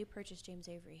Avery. I do purchase James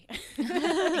Avery.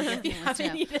 If you have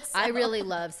any to I sell. really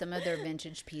love some of their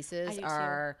vintage pieces. I do too.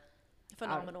 Are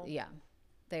Phenomenal. yeah,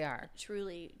 they are.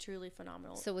 Truly, truly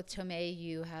phenomenal. So with Tomei,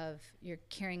 you're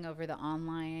carrying over the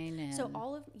online, and So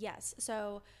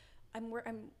So I'm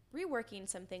reworking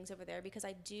some things over there because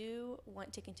I do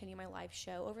want to continue my live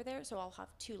show over there. So I'll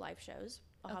have 2 live shows.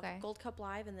 I'll Okay. have Gold Cup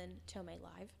Live and then Tomei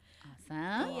Live.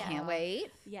 awesome. Yeah. Can't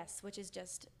wait. Yes, which is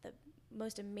just the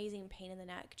most amazing pain in the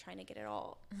neck trying to get it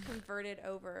all converted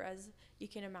over, as you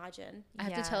can imagine. I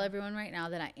have to Yeah. tell everyone right now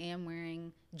that I am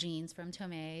wearing jeans from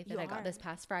Tomei that You I got are. this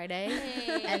past Friday,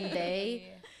 and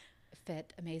they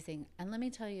fit amazing. And let me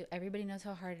tell you, everybody knows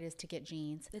how hard it is to get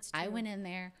jeans. It's I true. went in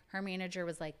there. Her manager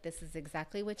was like, "This is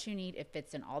exactly what you need. It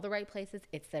fits in all the right places.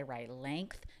 It's the right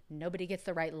length. Nobody gets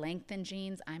the right length in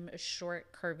jeans. I'm a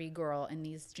short, curvy girl, and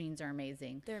these jeans are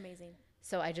amazing." They're amazing.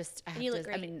 So I have you to, look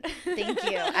I great. mean, thank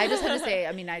you. I just have to say,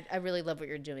 I mean, I really love what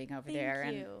you're doing over Thank there.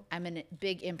 And you. I'm a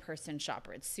big in-person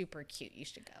shopper. It's super cute. You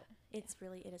should go. It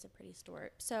is a pretty store.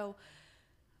 So,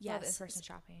 Love yes. in-person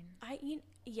shopping.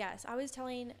 Yes, I was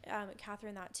telling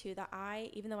Catherine that too, that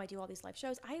even though I do all these live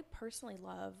shows, I personally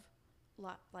love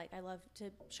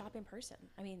to shop in person.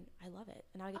 I mean, I love it.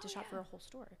 And now I get to shop for a whole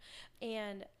store.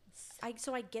 And I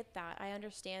get that. I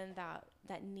understand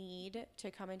that need to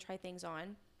come and try things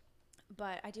on.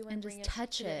 But I do want And to bring just it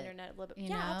touch to the it, internet a little bit. you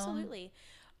Yeah, know? absolutely.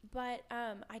 But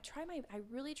I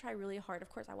really try really hard. Of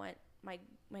course, I want my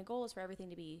goal is for everything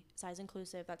to be size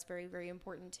inclusive. That's very, very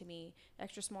important to me.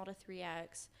 Extra small to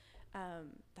 3X.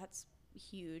 That's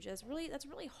huge. That's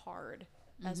really hard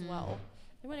as well.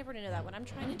 I want everyone to know that when I'm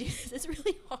trying to do this, it's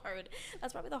really hard.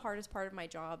 That's probably the hardest part of my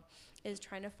job, is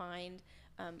trying to find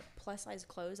plus size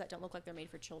clothes that don't look like they're made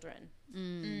for children.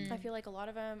 I feel like a lot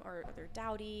of them they're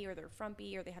dowdy or they're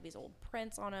frumpy or they have these old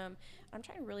prints on them. I'm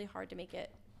trying really hard to make it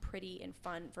pretty and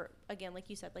fun for, again, like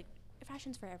you said, like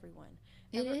fashion's for everyone.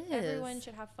 It is. Everyone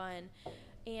should have fun.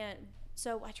 And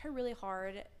so I try really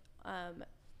hard.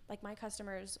 Like my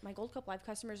customers, my Gold Cup Live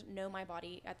customers know my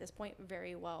body at this point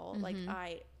very well. Like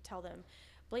I tell them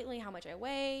blatantly how much I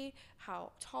weigh,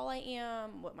 how tall I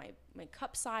am, what my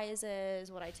cup size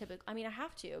is, what I I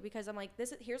have to, because I'm like,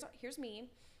 here's me.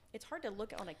 It's hard to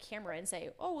look on a camera and say,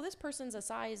 oh, well, this person's a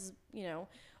size,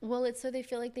 Well, it's so they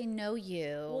feel like they know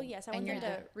you. Well, yes, I want them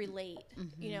to relate.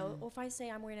 Mm-hmm. Well, if I say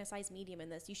I'm wearing a size medium in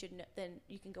this, you should then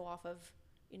you can go off of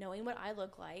knowing what I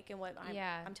look like and what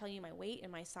I'm telling you my weight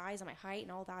and my size and my height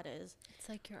and all that is. It's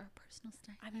like you're our personal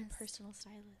stylist. I'm a personal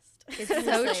stylist. It's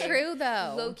so true,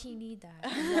 though. Low-key need that.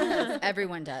 Yes,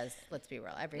 everyone does. Let's be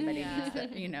real. Everybody needs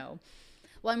it,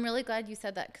 Well, I'm really glad you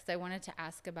said that, because I wanted to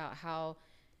ask about how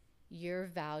your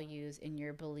values and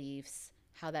your beliefs,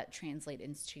 how that translate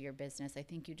into your business. I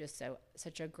think you just do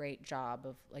such a great job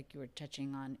of, like you were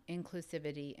touching on,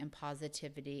 inclusivity and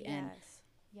positivity. And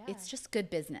Yes. it's just good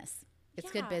business.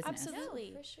 It's good business.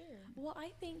 Absolutely. No, for sure. Well,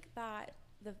 I think that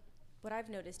what I've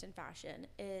noticed in fashion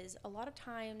is a lot of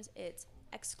times it's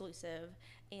exclusive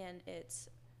and it's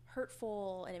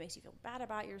hurtful, and it makes you feel bad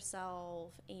about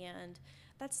yourself, and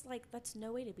that's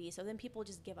no way to be. So then people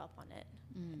just give up on it.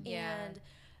 Yeah. And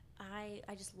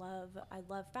I just love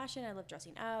fashion. I love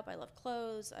dressing up. I love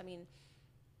clothes. I mean,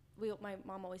 my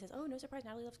mom always says, "Oh, no surprise,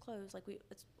 Natalee loves clothes." Like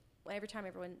every time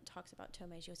everyone talks about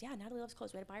Tome, she goes, "Yeah, Natalee loves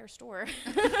clothes. We had to buy her store."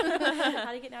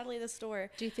 How to get Natalee the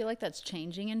store? Do you feel like that's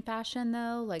changing in fashion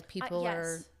though? Like people yes,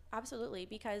 are absolutely.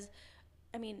 Because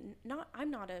I mean,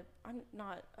 I'm not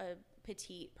a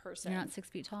petite person. You're not 6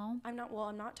 feet tall? I'm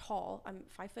not tall. I'm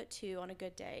 5'2" on a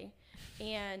good day,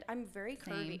 and I'm very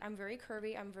curvy. Same. I'm very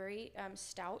curvy. I'm very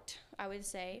stout, I would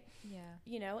say. Yeah.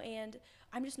 You know, and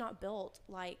I'm just not built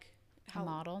like how A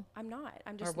model? I'm not.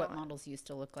 I'm just Or what not. models used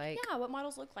to look like? Yeah, what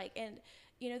models look like. And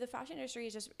you know, the fashion industry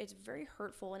is just, it's very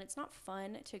hurtful, and it's not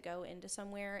fun to go into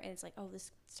somewhere and it's like, oh,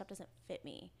 this stuff doesn't fit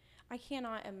me. I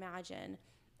cannot imagine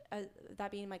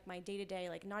that being like my day-to-day,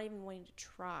 like not even wanting to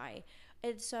try.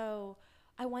 And so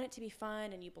I want it to be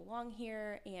fun, and you belong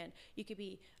here, and you could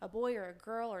be a boy or a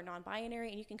girl or non-binary,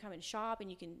 and you can come and shop, and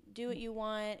you can do what you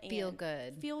want and Feel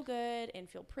good and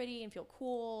feel pretty and feel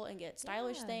cool and get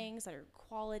stylish things that are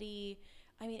quality.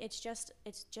 I mean, it's just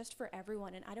for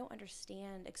everyone, and I don't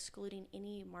understand excluding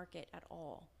any market at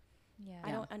all. Yeah.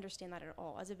 I don't understand that at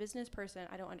all. As a business person,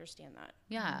 I don't understand that.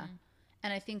 Yeah.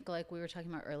 And I think, like we were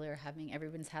talking about earlier,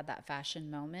 everyone's had that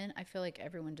fashion moment. I feel like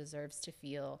everyone deserves to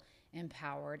feel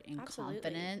empowered and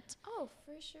confident Oh,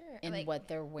 for sure. in what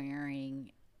they're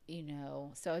wearing, you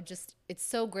know. So it's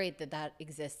so great that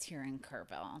exists here in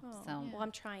Kerrville. Oh, so well,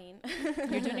 I'm trying.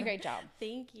 you're doing a great job.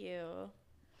 Thank you.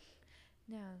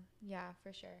 No. Yeah,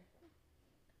 for sure.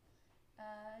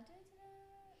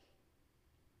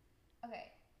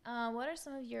 Okay. What are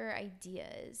some of your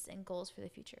ideas and goals for the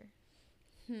future?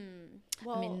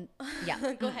 Well, I mean,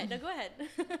 yeah. go ahead. No, go ahead.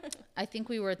 I think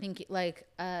we were thinking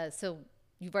so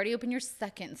you've already opened your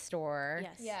second store.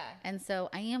 Yes. Yeah. And so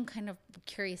I am kind of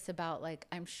curious about, like,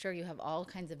 I'm sure you have all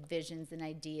kinds of visions and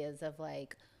ideas of,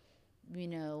 like, you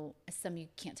know, some you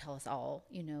can't tell us all,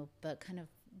 you know, but kind of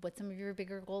what some of your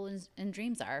bigger goals and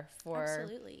dreams are for.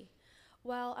 Absolutely.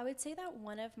 Well, I would say that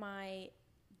one of my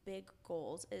big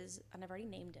goals is, and I've already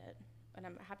named it, and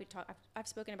I'm happy to talk. I've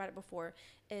spoken about it before,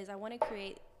 is I want to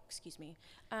create, excuse me,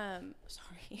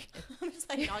 sorry. I'm just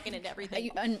like knocking into everything.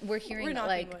 And we're hearing We're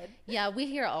knocking wood. Yeah, we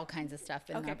hear all kinds of stuff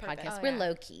in Okay, our perfect. podcast. Oh, We're yeah.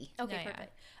 low key. Okay, Yeah, yeah.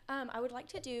 perfect. I would like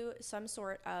to do some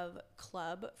sort of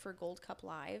club for Gold Cup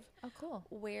Live Oh, cool.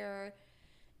 where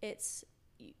it's,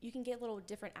 you can get little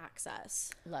different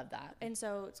access. Love that. And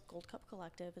so it's Gold Cup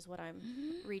Collective is what I'm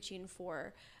reaching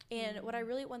for. And what I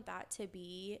really want that to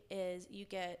be is you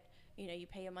get, you know, you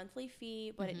pay a monthly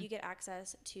fee, but you get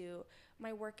access to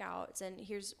my workouts, and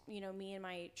here's, you know, me and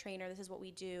my trainer, this is what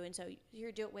we do, and so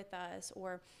here, do it with us,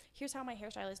 or here's how my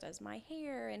hairstylist does my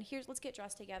hair, and here's, let's get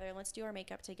dressed together, and let's do our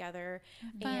makeup together.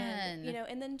 And, you know,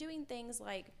 and then doing things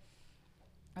like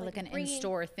Or an bringing-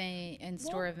 in-store thing,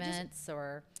 in-store Well, just- events,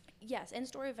 or Yes,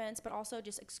 in-store events, but also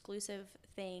just exclusive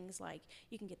things like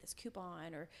you can get this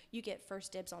coupon, or you get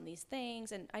first dibs on these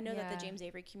things. And I know that the Yeah. James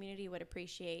Avery community would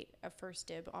appreciate a first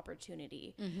dib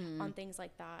opportunity on things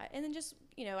like that. And then just,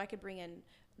 you know, I could bring in,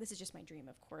 this is just my dream,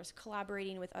 of course,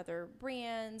 collaborating with other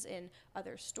brands and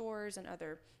other stores and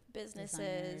other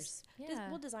businesses.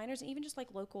 Designers. Designers, and even just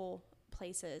like local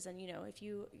places. And, you know, if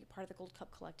you're part of the Gold Cup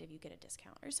Collective, you get a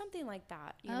discount or something like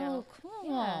that, you know. cool.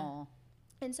 Yeah.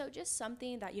 And so just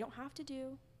something that you don't have to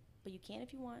do, but you can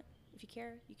if you want. If you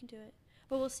care, you can do it.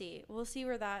 But we'll see. We'll see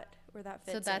where that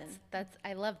fits So in. that's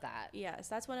I love that. Yes,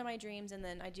 that's one of my dreams. And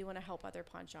then I do want to help other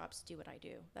pawn shops do what I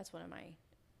do. That's one of my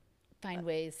Find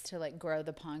ways to, like, grow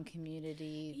the pawn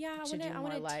community. Yeah, to do I more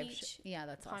want to live teach yeah,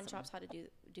 that's pawn awesome. shops how to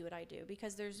do what I do,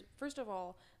 because there's, first of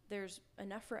all, there's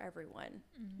enough for everyone.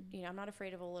 You know, I'm not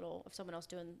afraid of someone else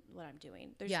doing what I'm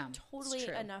doing. There's Yeah, totally it's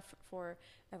true. enough for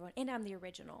everyone, and I'm the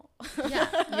original.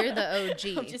 Yeah, you're the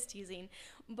OG. I'm just teasing,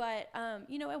 but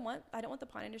you know, I don't want the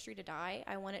pawn industry to die.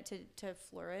 I want it to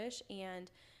flourish, and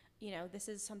you know, this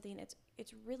is something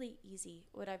it's really easy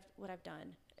what I've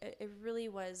done. It really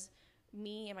was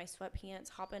me and my sweatpants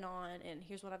hopping on, and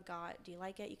here's what I've got. Do you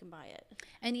like it? You can buy it.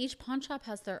 And each pawn shop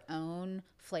has their own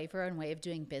flavor and way of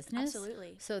doing business.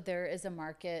 Absolutely. So there is a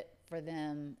market for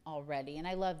them already. And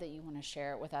I love that you want to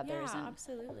share it with others. Yeah, And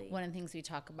absolutely. one of the things we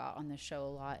talk about on the show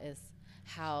a lot is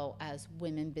how, as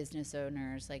women business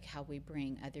owners, like how we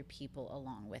bring other people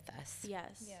along with us.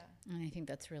 Yes. Yeah. And I think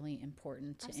that's really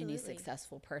important to any Absolutely.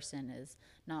 successful person, is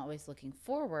not always looking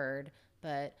forward,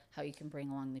 but how you can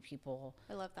bring along the people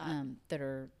I love that. that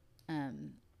are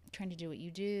trying to do what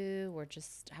you do, or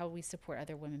just how we support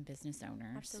other women business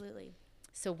owners. Absolutely.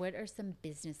 So what are some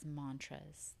business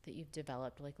mantras that you've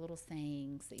developed, like little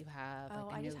sayings that you have? Oh,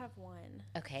 like I just have one.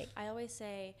 Okay. I always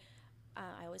say,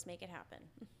 I always make it happen.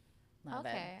 Love it.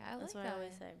 Okay, I That's like what that. I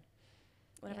always say.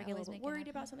 Whenever Yeah, I get a always little make bit it worried happen.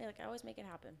 about something, like I always make it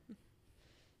happen.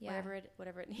 Yeah.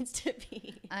 Whatever it needs to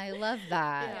be. I love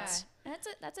that. Yeah.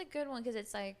 That's a good one because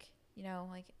it's like, you know,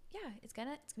 like, yeah, it's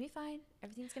gonna be fine.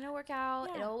 Everything's gonna work out.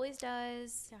 It Yeah. always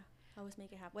does. Yeah, I always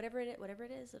make it happen. Whatever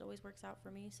it is, it always works out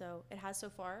for me. So it has so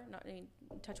far. Not, I mean,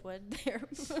 touch wood there,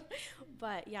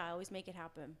 but yeah, I always make it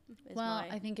happen. Well,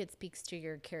 I think it speaks to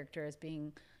your character as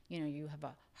being, you know, you have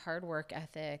a hard work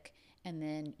ethic, and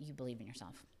then you believe in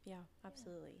yourself. Yeah,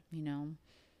 absolutely. You know,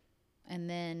 and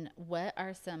then what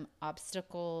are some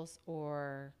obstacles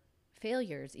or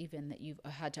failures even that you've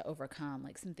had to overcome?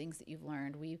 Like some things that you've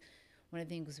learned. One of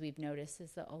the things we've noticed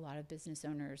is that a lot of business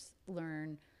owners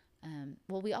learn.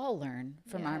 Well, we all learn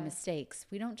from our mistakes.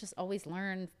 We don't just always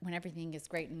learn when everything is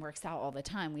great and works out all the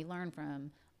time. We learn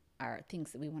from our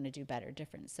things that we want to do better,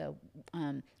 different. So,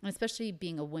 especially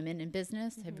being a woman in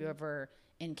business, have you ever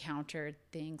encountered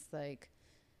things like,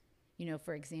 you know,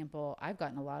 for example, I've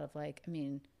gotten a lot of like, I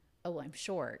mean, oh, I'm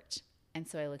short, and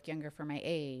so I look younger for my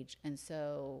age, and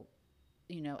so,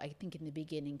 you know, I think in the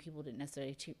beginning people didn't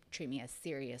necessarily treat me as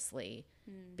seriously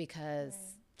because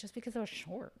I was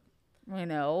short. You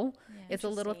know, it's a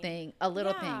little thing,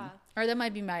 or that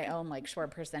might be my own like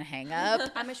short person hang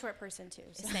up. I'm a short person too.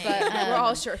 So. But we're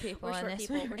all short people we're short in this,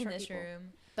 people. We're in short this people.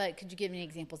 room. But could you give me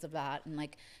examples of that and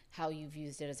like how you've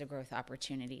used it as a growth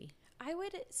opportunity? I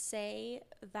would say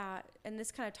that, and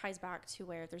this kind of ties back to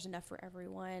where there's enough for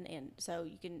everyone, and so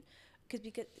you can,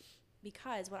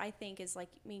 because what I think is like,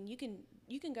 I mean, you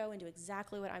can go and do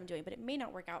exactly what I'm doing, but it may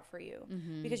not work out for you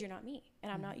because you're not me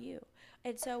and I'm not you.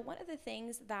 And so one of the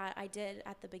things that I did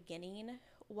at the beginning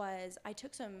was I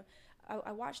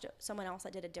watched someone else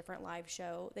that did a different live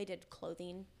show. They did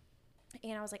clothing,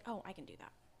 and I was like, oh, I can do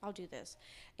that. I'll do this.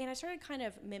 And I started kind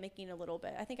of mimicking a little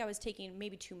bit. I think I was taking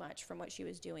maybe too much from what she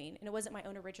was doing, and it wasn't my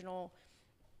own original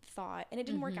thought, and it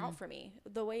didn't work out for me.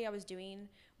 The way I was doing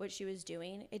what she was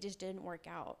doing, it just didn't work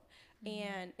out.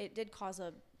 And it did cause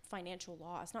a financial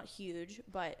loss, not huge,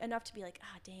 but enough to be like,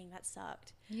 dang, that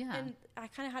sucked. Yeah. And I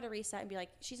kind of had to reset and be like,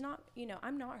 she's not, you know,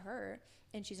 I'm not her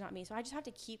and she's not me. So I just have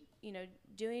to keep, you know,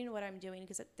 doing what I'm doing,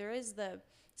 because there is the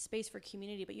space for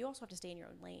community, but you also have to stay in your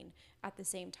own lane at the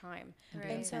same time. Right.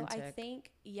 And so I Authentic.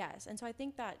 think, yes. And so I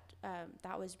think that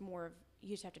that was more of, you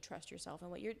just have to trust yourself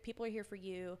and people are here for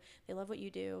you. They love what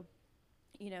you do,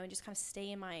 you know, and just kind of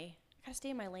stay in my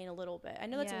lane a little bit. I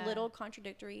know that's a little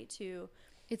contradictory to.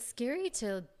 It's scary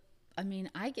to, I mean,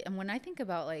 when I think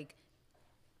about like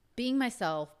being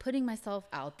myself, putting myself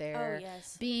out there,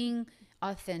 being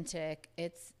authentic,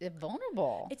 it's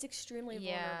vulnerable. It's extremely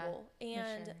vulnerable.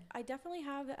 And I definitely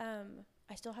have,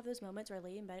 I still have those moments where I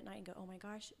lay in bed at night and go, oh my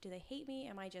gosh, do they hate me?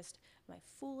 Am I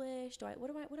foolish? What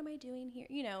am I doing here?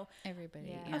 You know,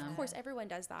 Everybody. Yeah. of course everyone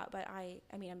does that, but I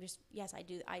mean, yes, I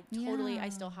do. I totally, I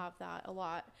still have that a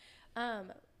lot.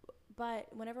 But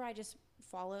whenever I just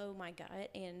follow my gut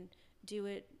and do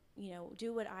it, you know,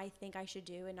 do what I think I should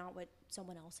do and not what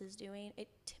someone else is doing, it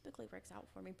typically works out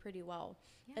for me pretty well.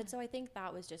 Yeah. And so I think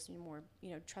that was just more,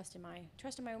 you know, trust in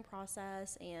my own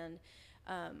process. And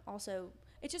also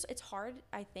it's hard,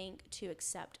 I think, to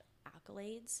accept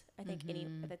accolades. I think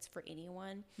that's for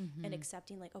anyone, and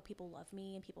accepting like, oh, people love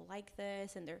me and people like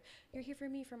this and you're here for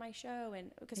me for my show,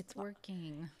 and because it's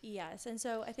working. Yes. And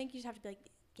so I think you just have to be like,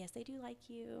 yes, they do like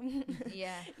you.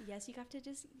 Yeah. Yes, you have to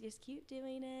just keep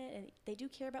doing it, and they do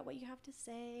care about what you have to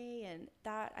say, and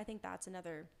that, I think that's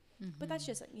another. But that's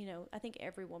just, you know, I think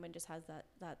every woman just has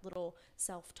that little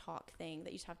self-talk thing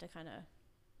that you just have to kind of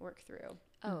work through.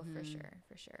 Oh, for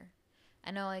sure. I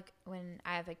know, like, when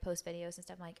I have, like, post videos and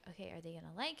stuff, I'm like, okay, are they going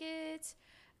to like it?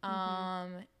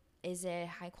 Is it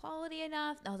high quality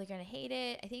enough? No, they're going to hate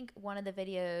it. I think one of the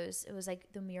videos, it was,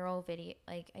 like, the mural video.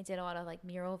 Like, I did a lot of, like,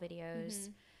 mural videos.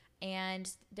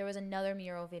 And there was another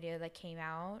mural video that came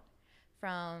out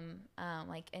from,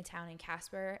 like, a town in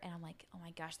Casper. And I'm like, oh, my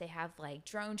gosh, they have, like,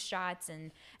 drone shots. And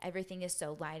everything is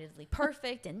so lightly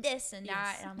perfect and this and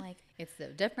that. And I'm like. It's so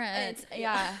different.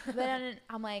 But then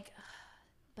I'm like,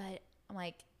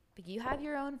 but you have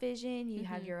your own vision. You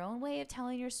have your own way of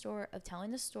telling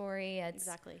the story.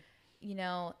 Exactly. You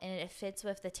know, and it fits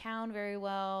with the town very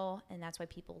well, and that's why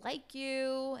people like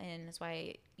you, and that's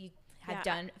why you have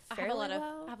done fairly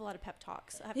well. I have a lot of pep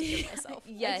talks. I have to give myself.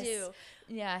 Yes. I do.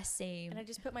 Yeah, same. And I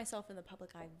just put myself in the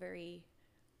public eye very,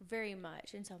 very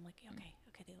much, and so I'm like,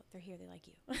 okay, okay, they're here, they like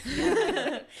you.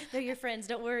 They're your friends,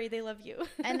 don't worry, they love you.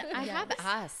 And I have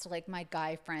asked like my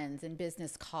guy friends and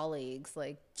business colleagues,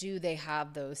 like, do they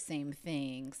have those same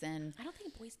things? And I don't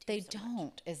think boys do. they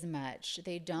don't as much.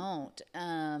 They don't.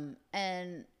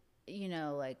 And you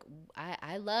know, like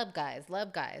I love guys.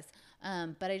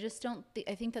 But I just don't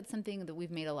I think that's something that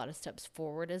we've made a lot of steps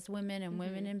forward as women and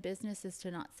women in business, is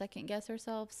to not second guess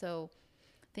ourselves. So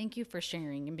thank you for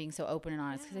sharing and being so open and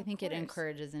honest, because I think it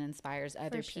encourages and inspires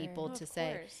other people to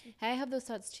say, hey, I have those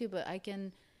thoughts too, but I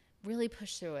can really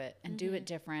push through it and do it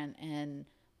different. And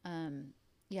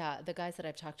the guys that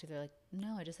I've talked to, they're like,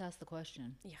 no, I just asked the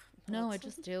question. Yeah. No, I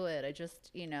just do it. I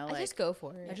just, you know, I just go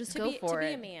for it. I just go for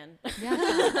it. To be a man.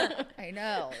 Yeah. I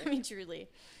know. I mean, truly.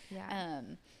 Yeah.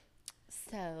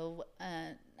 So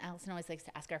Allison always likes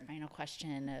to ask our final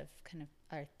question of kind of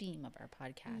our theme of our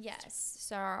podcast. Yes.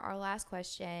 So our last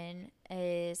question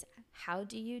is, how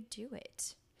do you do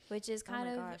it? Which is kind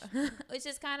of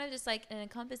just like an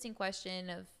encompassing question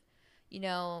of, you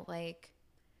know, like,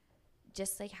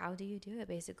 just like, how do you do it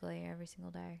basically every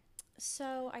single day?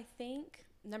 So I think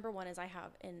number one is I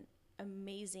have an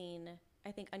amazing,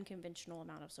 I think, unconventional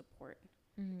amount of support.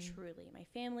 Truly. My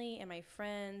family and my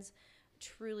friends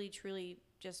truly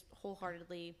just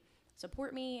wholeheartedly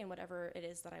support me in whatever it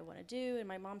is that I want to do. And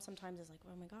my mom sometimes is like,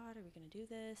 oh my God, are we going to do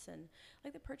this? And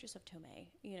like the purchase of Tomei,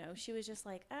 you know, she was just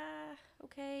like,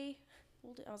 okay.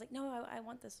 I was like, no, I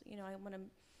want this, you know, I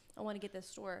want to get this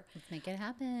store. Let's make it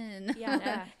happen.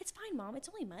 Yeah. It's fine, Mom. It's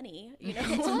only money. You know,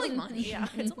 it's only money. Yeah,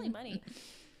 it's only money.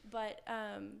 But,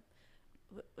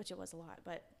 which it was a lot,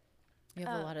 but. You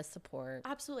have a lot of support.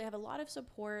 Absolutely. I have a lot of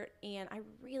support, and I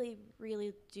really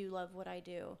do love what I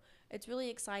do. It's really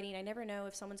exciting. I never know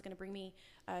if someone's going to bring me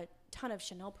a ton of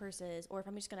Chanel purses, or if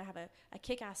I'm just going to have a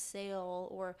kick-ass sale,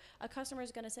 or a customer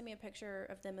is going to send me a picture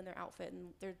of them in their outfit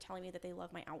and they're telling me that they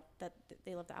love that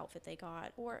they love the outfit they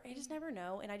got, or I just never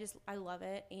know. And I love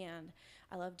it. And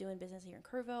I love doing business here in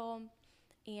Kerrville.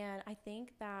 And I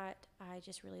think that I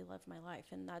just really love my life.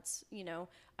 And that's, you know,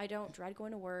 I don't dread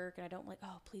going to work, and I don't like,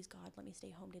 oh, please God, let me stay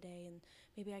home today and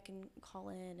maybe I can call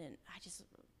in. And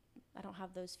I don't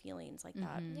have those feelings like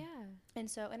that. Yeah. And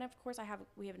so, and of course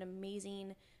we have an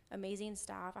amazing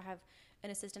staff. I have an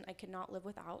assistant I could not live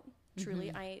without.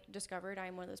 Truly, I discovered I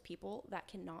am one of those people that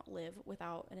cannot live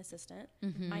without an assistant.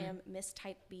 I am Miss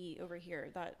Type B over here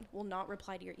that will not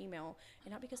reply to your email,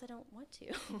 and not because I don't want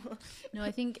to. No,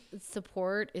 I think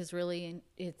support is really,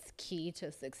 it's key to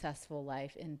a successful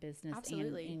life in business.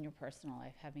 Absolutely. And in your personal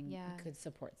life, having a good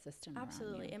support system.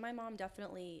 Absolutely. Around you. And my mom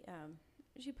definitely,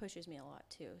 she pushes me a lot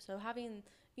too. So having,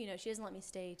 you know, she doesn't let me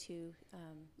stay too,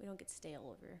 we don't get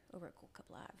stale over at Cool Cup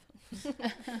Live.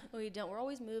 We don't. We're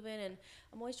always moving, and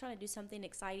I'm always trying to do something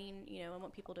exciting. You know, I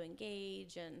want people to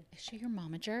engage. And is she your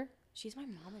momager? She's my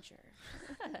momager.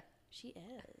 She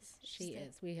is. She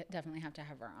is. We definitely have to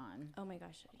have her on. Oh my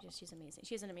gosh, she's amazing.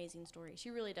 She has an amazing story. She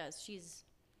really does. She's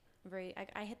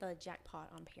I hit the jackpot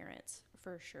on parents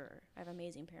for sure. I have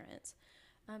amazing parents.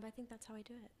 But I think that's how I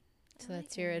do it. So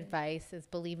that's your advice, is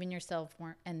believe in yourself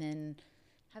more, and then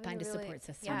find a support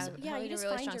system. Yeah, you just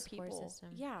find your people.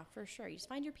 Yeah, for sure. You just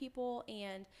find your people,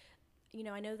 and you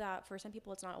know, I know that for some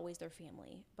people it's not always their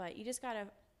family, but you just gotta.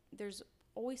 There's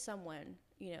always someone.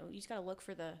 You know, you just gotta look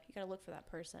for that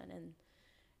person,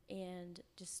 and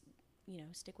just, you know,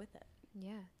 stick with it.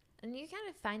 Yeah, and you kind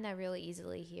of find that really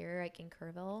easily here, like in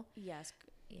Kerrville. Yes.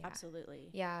 Yeah. Absolutely.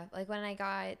 Yeah, like when I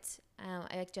got,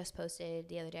 I just posted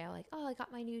the other day, I'm like, oh, I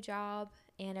got my new job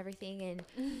and everything, and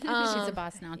she's a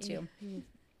boss now too.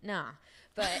 Nah,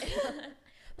 but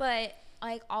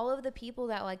like all of the people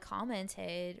that like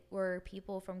commented were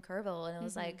people from Kerrville, and it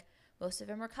was like most of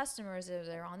them were customers, or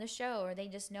they're on the show, or they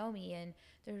just know me, and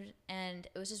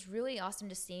it was just really awesome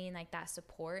to see like that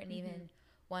support. And even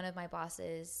one of my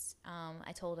bosses,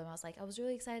 I told him, I was like, I was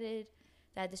really excited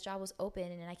that this job was open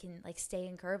and I can like stay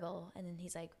in Kerrville. And then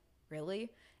he's like,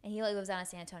 really? And he like lives out in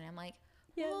San Antonio. I'm like,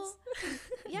 well,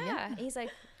 yeah. And he's like,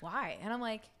 why? And I'm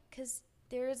like, because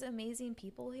there's amazing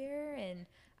people here, and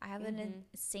I have an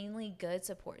insanely good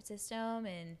support system,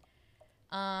 and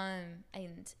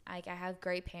like I have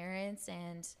great parents,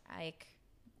 and like,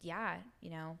 yeah,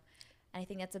 you know, and I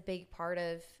think that's a big part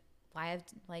of why I've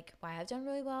done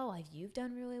really well, why you've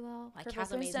done really well, why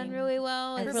Catherine's done really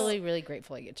well. I'm really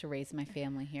grateful I get to raise my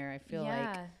family here. I feel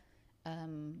like, I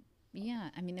mean,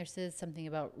 there is something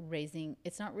about raising,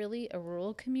 it's not really a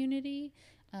rural community.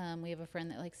 We have a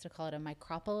friend that likes to call it a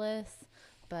micropolis,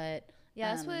 but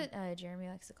yeah, that's what Jeremy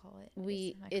likes to call it.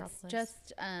 It's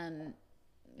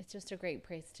just a great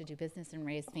place to do business and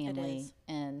raise family.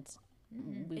 And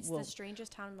It's the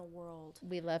strangest town in the world.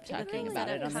 We love talking Things about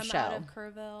that it on the have show. come out of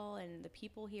Kerrville and the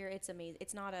people here, it's amazing.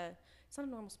 It's not a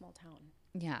normal small town.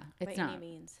 Yeah, it's by not. any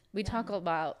means. We talk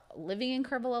about living in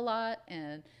Kerrville a lot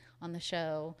and on the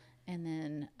show, and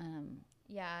then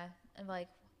and like,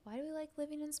 why do we like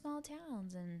living in small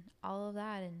towns and all of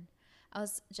that? And I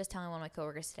was just telling one of my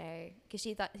coworkers today, because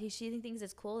she thinks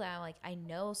it's cool that I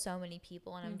know so many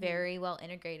people and I'm very well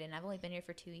integrated, and I've only been here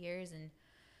for 2 years, and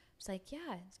it's like,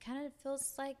 yeah, it kind of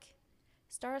feels like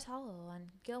Stars Hollow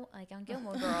on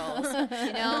Gilmore Girls,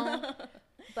 you know.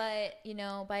 But and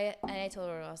I told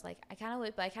her, I was like, I kind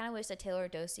of wish that Taylor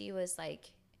Dosey was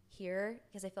like here,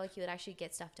 because I feel like he would actually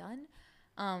get stuff done.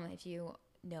 If you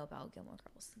know about Gilmore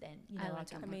Girls, then you know about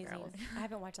Gilmore Girls. I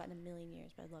haven't watched that in a million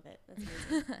years, but I love it. That's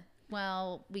amazing.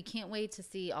 Well, we can't wait to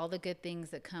see all the good things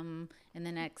that come in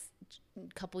the next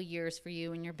couple years for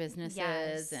you and your businesses.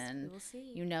 Yes, and we will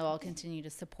see. I'll continue to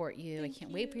support you. I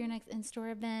can't wait for your next in-store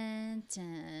event,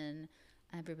 and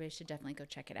everybody should definitely go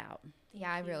check it out.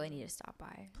 I really need to stop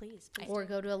by. Please. Or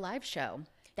go to a live show.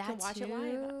 You can watch it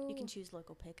live. You can choose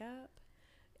local pickup.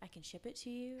 I can ship it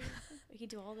to you. We can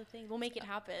do all the things. We'll make it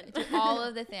happen. All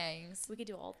of the things. We can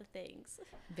do all the things.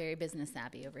 Very business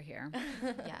savvy over here.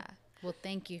 Yeah. Well,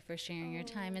 thank you for sharing your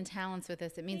time and talents with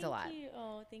us. It means a lot. Thank you.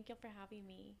 Oh, thank you for having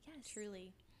me. Yes.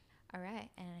 Truly. All right.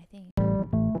 And I think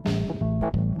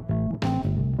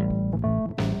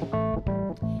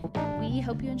we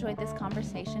hope you enjoyed this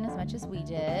conversation as much as we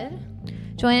did.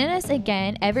 Join us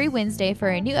again every Wednesday for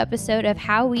a new episode of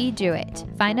How We Do It.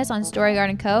 Find us on Story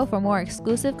Garden Co. for more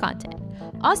exclusive content.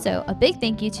 Also, a big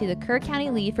thank you to the Kerr County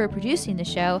Lead for producing the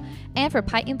show, and for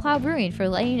Pike and Plow Brewing for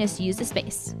letting us use the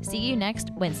space. See you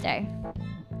next Wednesday.